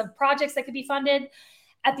 options of projects that could be funded.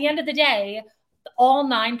 At the end of the day, all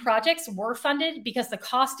 9 projects were funded because the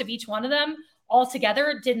cost of each one of them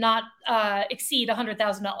altogether did not exceed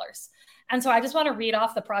 $100,000. And so I just want to read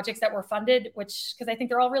off the projects that were funded, because I think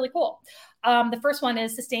they're all really cool. The first one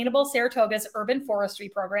is Sustainable Saratoga's Urban Forestry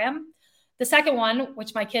Program. The second one,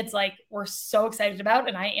 which my kids were so excited about,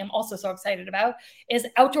 and I am also so excited about, is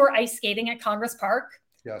outdoor ice skating at Congress Park.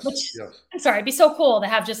 Yes. Which, yes. I'm sorry, it'd be so cool to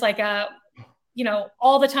have just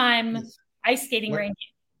all the time ice skating rink.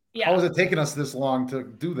 Yeah. How is it taking us this long to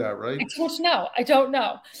do that, right? I don't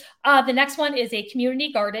know. The next one is a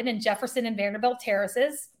community garden in Jefferson and Vanderbilt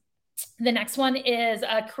Terraces. The next one is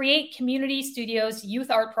Create Community Studios Youth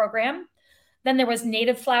Art Program. Then there was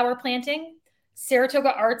native flower planting,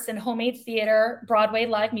 Saratoga Arts and Homemade Theater, Broadway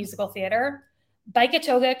Live Musical Theater,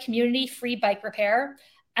 Bike-A-Toga Community Free Bike Repair,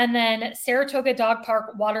 and then Saratoga Dog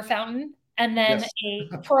Park Water Fountain, and then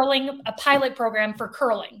a pilot program for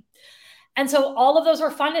curling. And so all of those were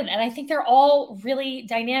funded, and I think they're all really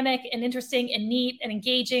dynamic and interesting and neat and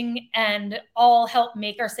engaging, and all help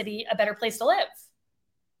make our city a better place to live.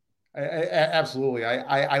 Absolutely.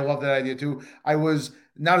 I love that idea too. I was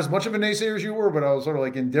not as much of a naysayer as you were, but I was sort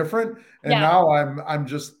of indifferent. And now I'm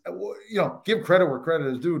just, give credit where credit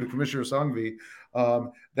is due to Commissioner Sangvi.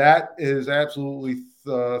 That is absolutely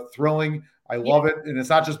thrilling. I love it. And it's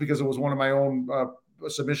not just because it was one of my own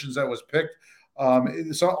submissions that was picked.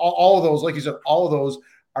 So all of those, like you said, all of those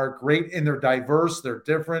are great, and they're diverse, they're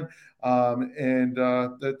different.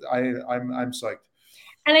 That I'm psyched.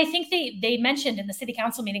 And I think they mentioned in the city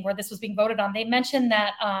council meeting where this was being voted on, they mentioned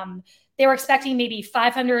that they were expecting maybe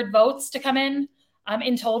 500 votes to come in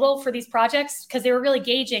total for these projects, because they were really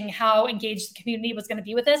gauging how engaged the community was going to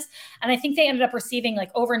be with this. And I think they ended up receiving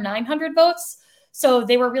over 900 votes. So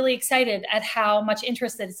they were really excited at how much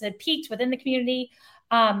interest that had peaked within the community.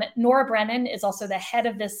 Nora Brennan is also the head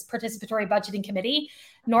of this participatory budgeting committee.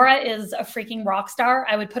 Nora is a freaking rock star.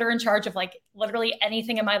 I would put her in charge of literally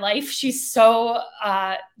anything in my life. She's so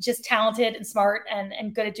just talented and smart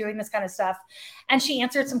and good at doing this kind of stuff. And she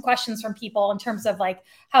answered some questions from people in terms of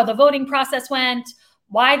how the voting process went,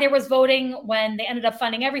 why there was voting when they ended up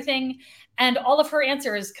funding everything. And all of her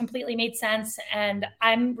answers completely made sense. And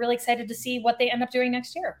I'm really excited to see what they end up doing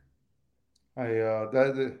next year. I'm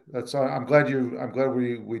glad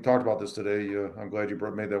we talked about this today. I'm glad you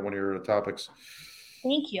made that one of your topics.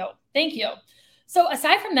 Thank you. So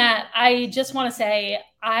aside from that, I just want to say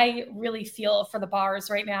I really feel for the bars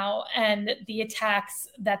right now and the attacks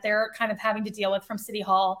that they're kind of having to deal with from City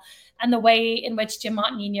Hall, and the way in which Jim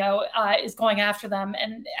Montanino is going after them,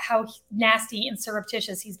 and how nasty and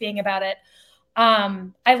surreptitious he's being about it.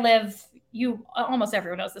 Almost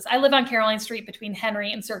everyone knows this. I live on Caroline Street between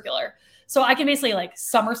Henry and Circular. So I can basically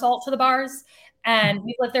somersault to the bars, and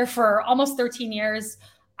we've lived there for almost 13 years.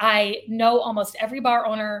 I know almost every bar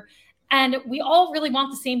owner, and we all really want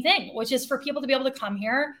the same thing, which is for people to be able to come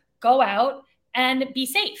here, go out, and be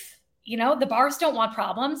safe. The bars don't want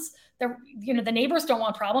problems. The neighbors don't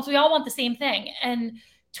want problems. We all want the same thing. And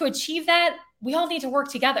to achieve that, we all need to work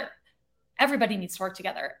together. Everybody needs to work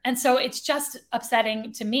together. And so it's just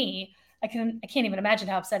upsetting to me. I can't even imagine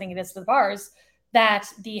how upsetting it is to the bars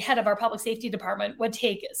that the head of our public safety department would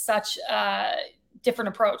take such a different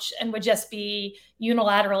approach and would just be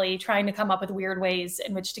unilaterally trying to come up with weird ways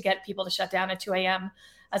in which to get people to shut down at 2 a.m.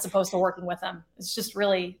 as opposed to working with them. It's just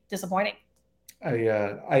really disappointing.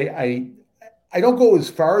 I don't go as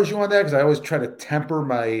far as you on that, because I always try to temper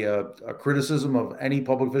my criticism of any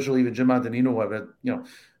public official, even Jim Montanino, who I've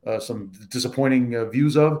had some disappointing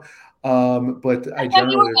views of. But I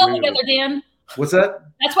generally agree with you. Dan. What's that?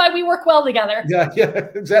 That's why we work well together. Yeah,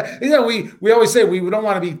 exactly. We always say we don't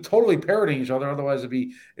want to be totally parroting each other. Otherwise,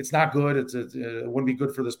 it's not good. It wouldn't be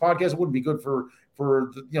good for this podcast. It wouldn't be good for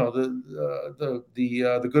the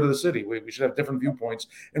good of the city. We should have different viewpoints.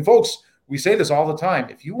 And folks, we say this all the time.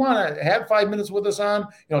 If you want to have 5 minutes with us on,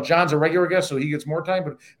 John's a regular guest, so he gets more time.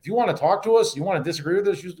 But if you want to talk to us, you want to disagree with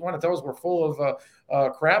us, you want to tell us we're full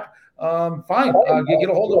of crap, fine. Get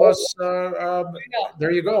a hold of us.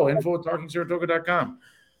 There you go. info@talkingsaratoga.com.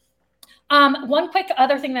 One quick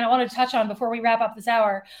other thing that I wanted to touch on before we wrap up this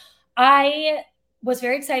hour. I was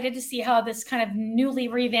very excited to see how this kind of newly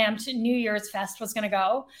revamped New Year's Fest was going to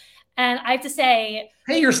go. And I have to say,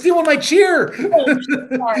 hey, you're stealing my cheer. Oh,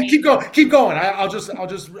 keep going. I'll just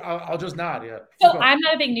nod. Yeah. So I'm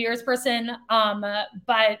not a big New Year's person,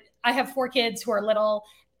 but I have 4 kids who are little,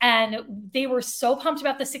 and they were so pumped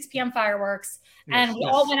about the 6 p.m. fireworks. And we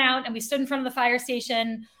all went out and we stood in front of the fire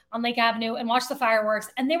station on Lake Avenue and watched the fireworks,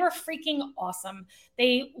 and they were freaking awesome.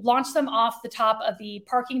 They launched them off the top of the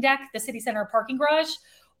parking deck, the city center parking garage,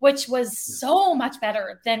 which was so much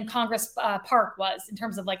better than Congress Park was in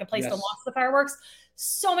terms of a place to launch the fireworks.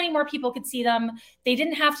 So many more people could see them. They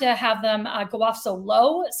didn't have to have them go off so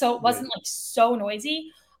low, so it wasn't so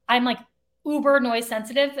noisy. I'm uber noise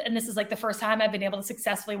sensitive, and this is like the first time I've been able to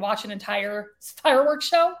successfully watch an entire fireworks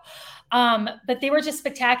show. But they were just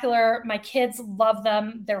spectacular. My kids love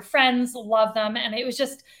them. Their friends love them. And it was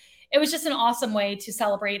just an awesome way to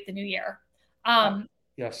celebrate the new year.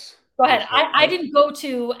 Yes. Go ahead. I didn't go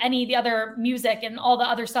to any of the other music and all the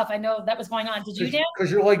other stuff I know that was going on. Did you, Dan? Because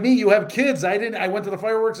you're like me, you have kids. I went to the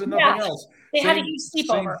fireworks and nothing else. They had a huge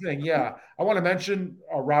sleepover. Same thing, yeah. I want to mention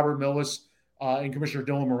Robert Millis and Commissioner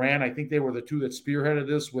Dylan Moran. I think they were the two that spearheaded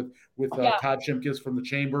this with Todd Shimkus from the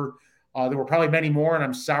chamber. There were probably many more, and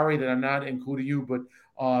I'm sorry that I'm not including you, but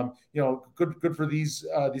good for these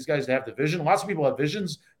guys to have the vision. Lots of people have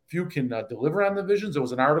visions. Few can deliver on the visions. There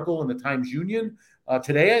was an article in the Times Union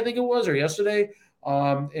today, I think it was, or yesterday,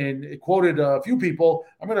 and it quoted a few people.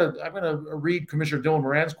 I'm gonna read Commissioner Dylan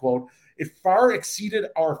Moran's quote. "It far exceeded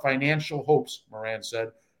our financial hopes," Moran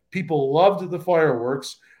said. "People loved the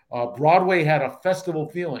fireworks. Broadway had a festival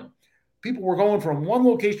feeling. People were going from one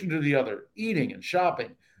location to the other, eating and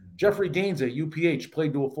shopping. Jeffrey Gaines at UPH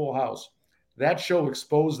played to a full house. That show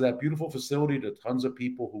exposed that beautiful facility to tons of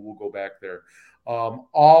people who will go back there.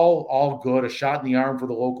 All good. A shot in the arm for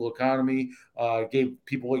the local economy. Gave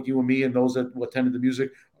people like you and me and those that attended the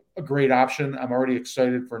music a great option. I'm already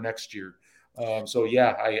excited for next year." So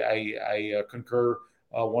yeah, I concur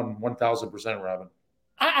 1,000%, Robin.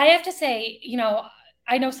 I have to say,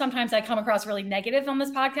 I know sometimes I come across really negative on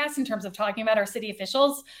this podcast in terms of talking about our city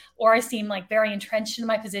officials, or I seem like very entrenched in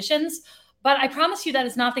my positions. But I promise you that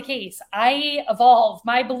is not the case. I evolve.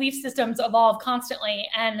 My belief systems evolve constantly.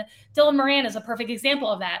 And Dylan Moran is a perfect example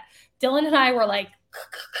of that. Dylan and I were like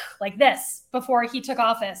this before he took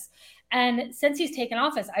office. And since he's taken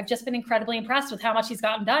office, I've just been incredibly impressed with how much he's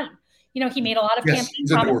gotten done. He made a lot of campaign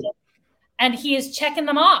promises. And he is checking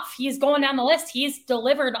them off. He's going down the list. He's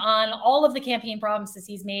delivered on all of the campaign promises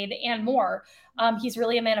he's made and more. He's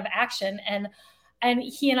really a man of action. And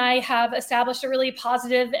he and I have established a really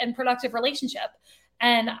positive and productive relationship.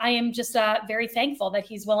 And I am just very thankful that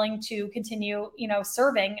he's willing to continue,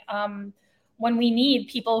 serving when we need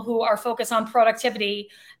people who are focused on productivity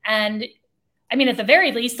and, at the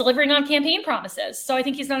very least, delivering on campaign promises. So I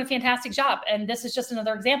think he's done a fantastic job. And this is just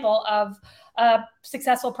another example of a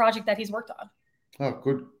successful project that he's worked on. Oh,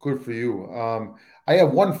 good for you. I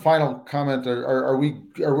have one final comment. Are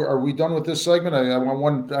we done with this segment? I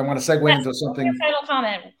want to segue into something. Final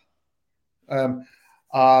comment.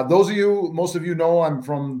 Most of you know I'm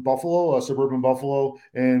from Buffalo, suburban Buffalo,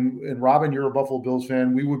 and Robin, you're a Buffalo Bills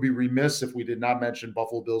fan. We would be remiss if we did not mention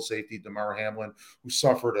Buffalo Bills safety Damar Hamlin, who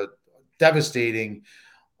suffered a devastating,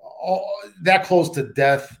 that close to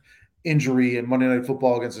death injury in Monday Night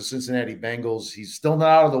Football against the Cincinnati Bengals. He's still not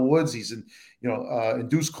out of the woods. He's in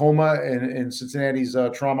induced coma in Cincinnati's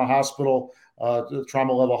trauma hospital,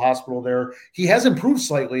 trauma level hospital there. He has improved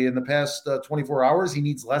slightly in the past 24 hours. He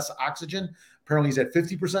needs less oxygen. Apparently he's at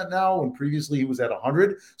 50% now, and previously he was at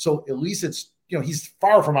 100. So at least it's, he's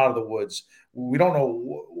far from out of the woods. We don't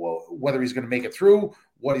know whether he's going to make it through,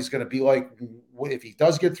 what he's going to be like if he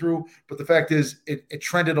does get through. But the fact is, it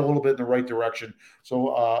trended a little bit in the right direction.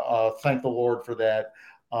 So thank the Lord for that.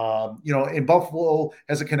 And Buffalo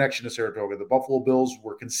has a connection to Saratoga. The Buffalo Bills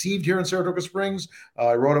were conceived here in Saratoga Springs.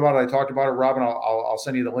 I wrote about it. I talked about it, Robin. I'll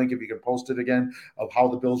send you the link if you can post it again of how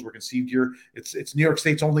the Bills were conceived here. It's New York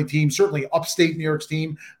State's only team, certainly upstate New York's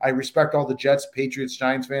team. I respect all the Jets, Patriots,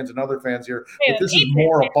 Giants fans, and other fans here, but this is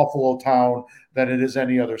more a Buffalo town than it is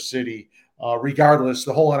any other city. Regardless,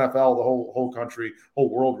 the whole NFL, the whole country, whole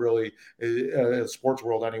world, really, sports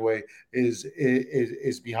world anyway,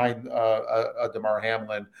 is behind Damar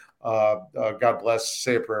Hamlin. God bless.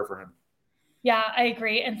 Say a prayer for him. Yeah, I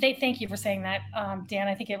agree, and thank you for saying that, Dan.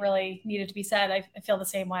 I think it really needed to be said. I feel the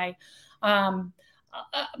same way.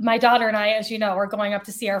 My daughter and I, as you know, are going up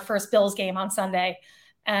to see our first Bills game on Sunday,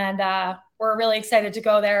 and we're really excited to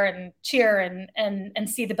go there and cheer and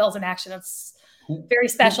see the Bills in action. It's very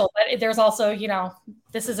special, but there's also,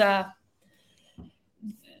 this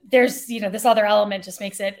other element just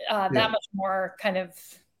makes it that much more kind of,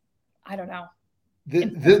 I don't know.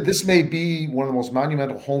 This may be one of the most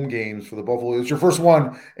monumental home games for the Buffalo. It's your first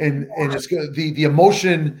one, and it's the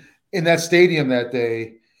emotion in that stadium that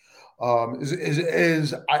day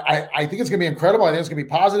is I think it's going to be incredible. I think it's going to be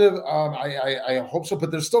positive. I hope so,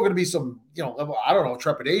 but there's still going to be some, I don't know,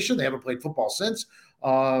 trepidation. They haven't played football since.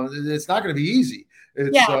 It's not going to be easy.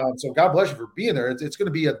 So God bless you for being there. It's going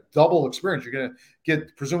to be a double experience. You're going to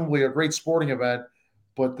get presumably a great sporting event,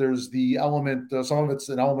 but there's the element, some of it's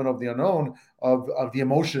an element of the unknown of the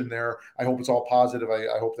emotion there. I hope it's all positive.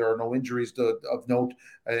 I hope there are no injuries of note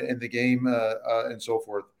in the game and so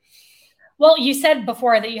forth. Well, you said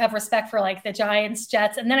before that you have respect for like the Giants,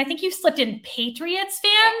 Jets, and then I think you slipped in Patriots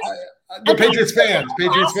fans. Patriots fans.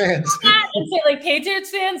 And say like Patriots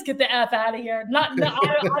fans, get the F out of here. I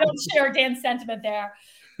don't share Dan's sentiment there.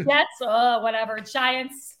 Jets, whatever.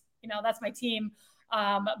 Giants, that's my team.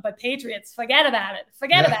 But Patriots, forget about it.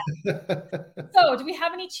 So, do we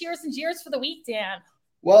have any cheers and jeers for the week, Dan?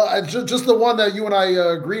 Well, just the one that you and I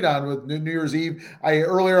agreed on with New Year's Eve.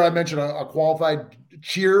 Earlier I mentioned a qualified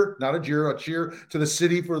cheer, not a jeer, a cheer to the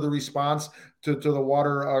city for the response to the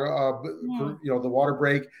water, the water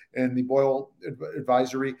break and the boil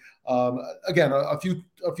advisory. Again, a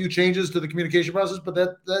few changes to the communication process, but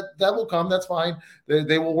that will come. That's fine.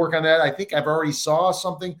 They will work on that. I think I've already saw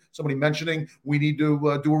somebody mentioning we need to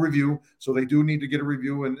do a review. So they do need to get a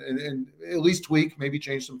review and at least tweak, maybe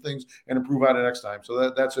change some things and improve on it next time. So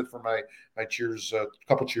that's it for my cheers. A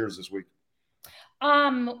couple cheers this week.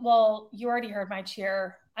 Well, you already heard my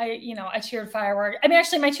cheer. I cheered fireworks. I mean,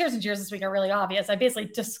 actually, my cheers and jeers this week are really obvious. I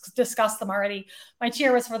basically discussed them already. My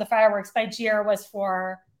cheer was for the fireworks. My jeer was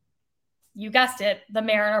for, you guessed it, the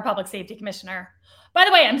mayor and our public safety commissioner. By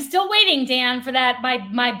the way, I'm still waiting, Dan, for that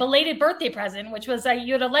my belated birthday present, which was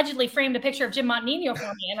you had allegedly framed a picture of Jim Montenegro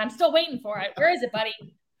for me, and I'm still waiting for it. Where is it, buddy?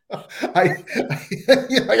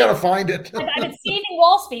 I gotta find it. I've been saving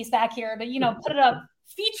wall space back here to put it up,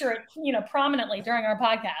 feature it prominently during our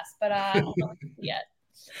podcast, but I don't know yet.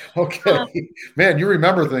 Okay, man, you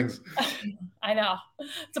remember things. I know.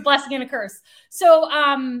 It's a blessing and a curse. So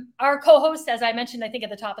our co-host, as I mentioned, I think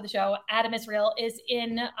at the top of the show, Adam Israel, is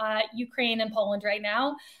in Ukraine and Poland right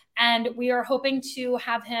now. And we are hoping to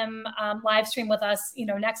have him live stream with us,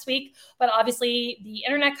 next week. But obviously the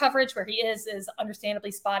internet coverage where he is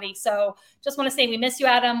understandably spotty. So just want to say we miss you,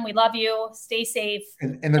 Adam. We love you. Stay safe.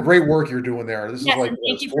 And the great work you're doing there. This is like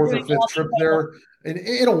his fourth or fifth trip there.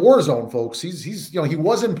 In a war zone, folks. He's he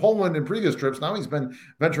was in Poland in previous trips. Now he's been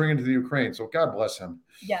venturing into the Ukraine. So God bless him.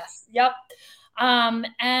 Yes. Yep.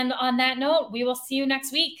 And on that note, we will see you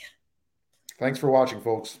next week. Thanks for watching,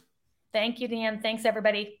 folks. Thank you, Dan. Thanks,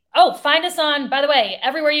 everybody. Oh, find us on, by the way,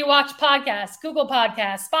 everywhere you watch podcasts, Google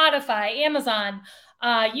Podcasts, Spotify, Amazon,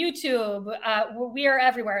 YouTube. We are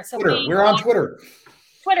everywhere. So we're on Twitter.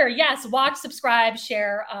 Twitter, yes. Watch, subscribe,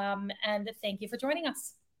 share, and thank you for joining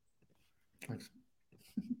us. Thanks.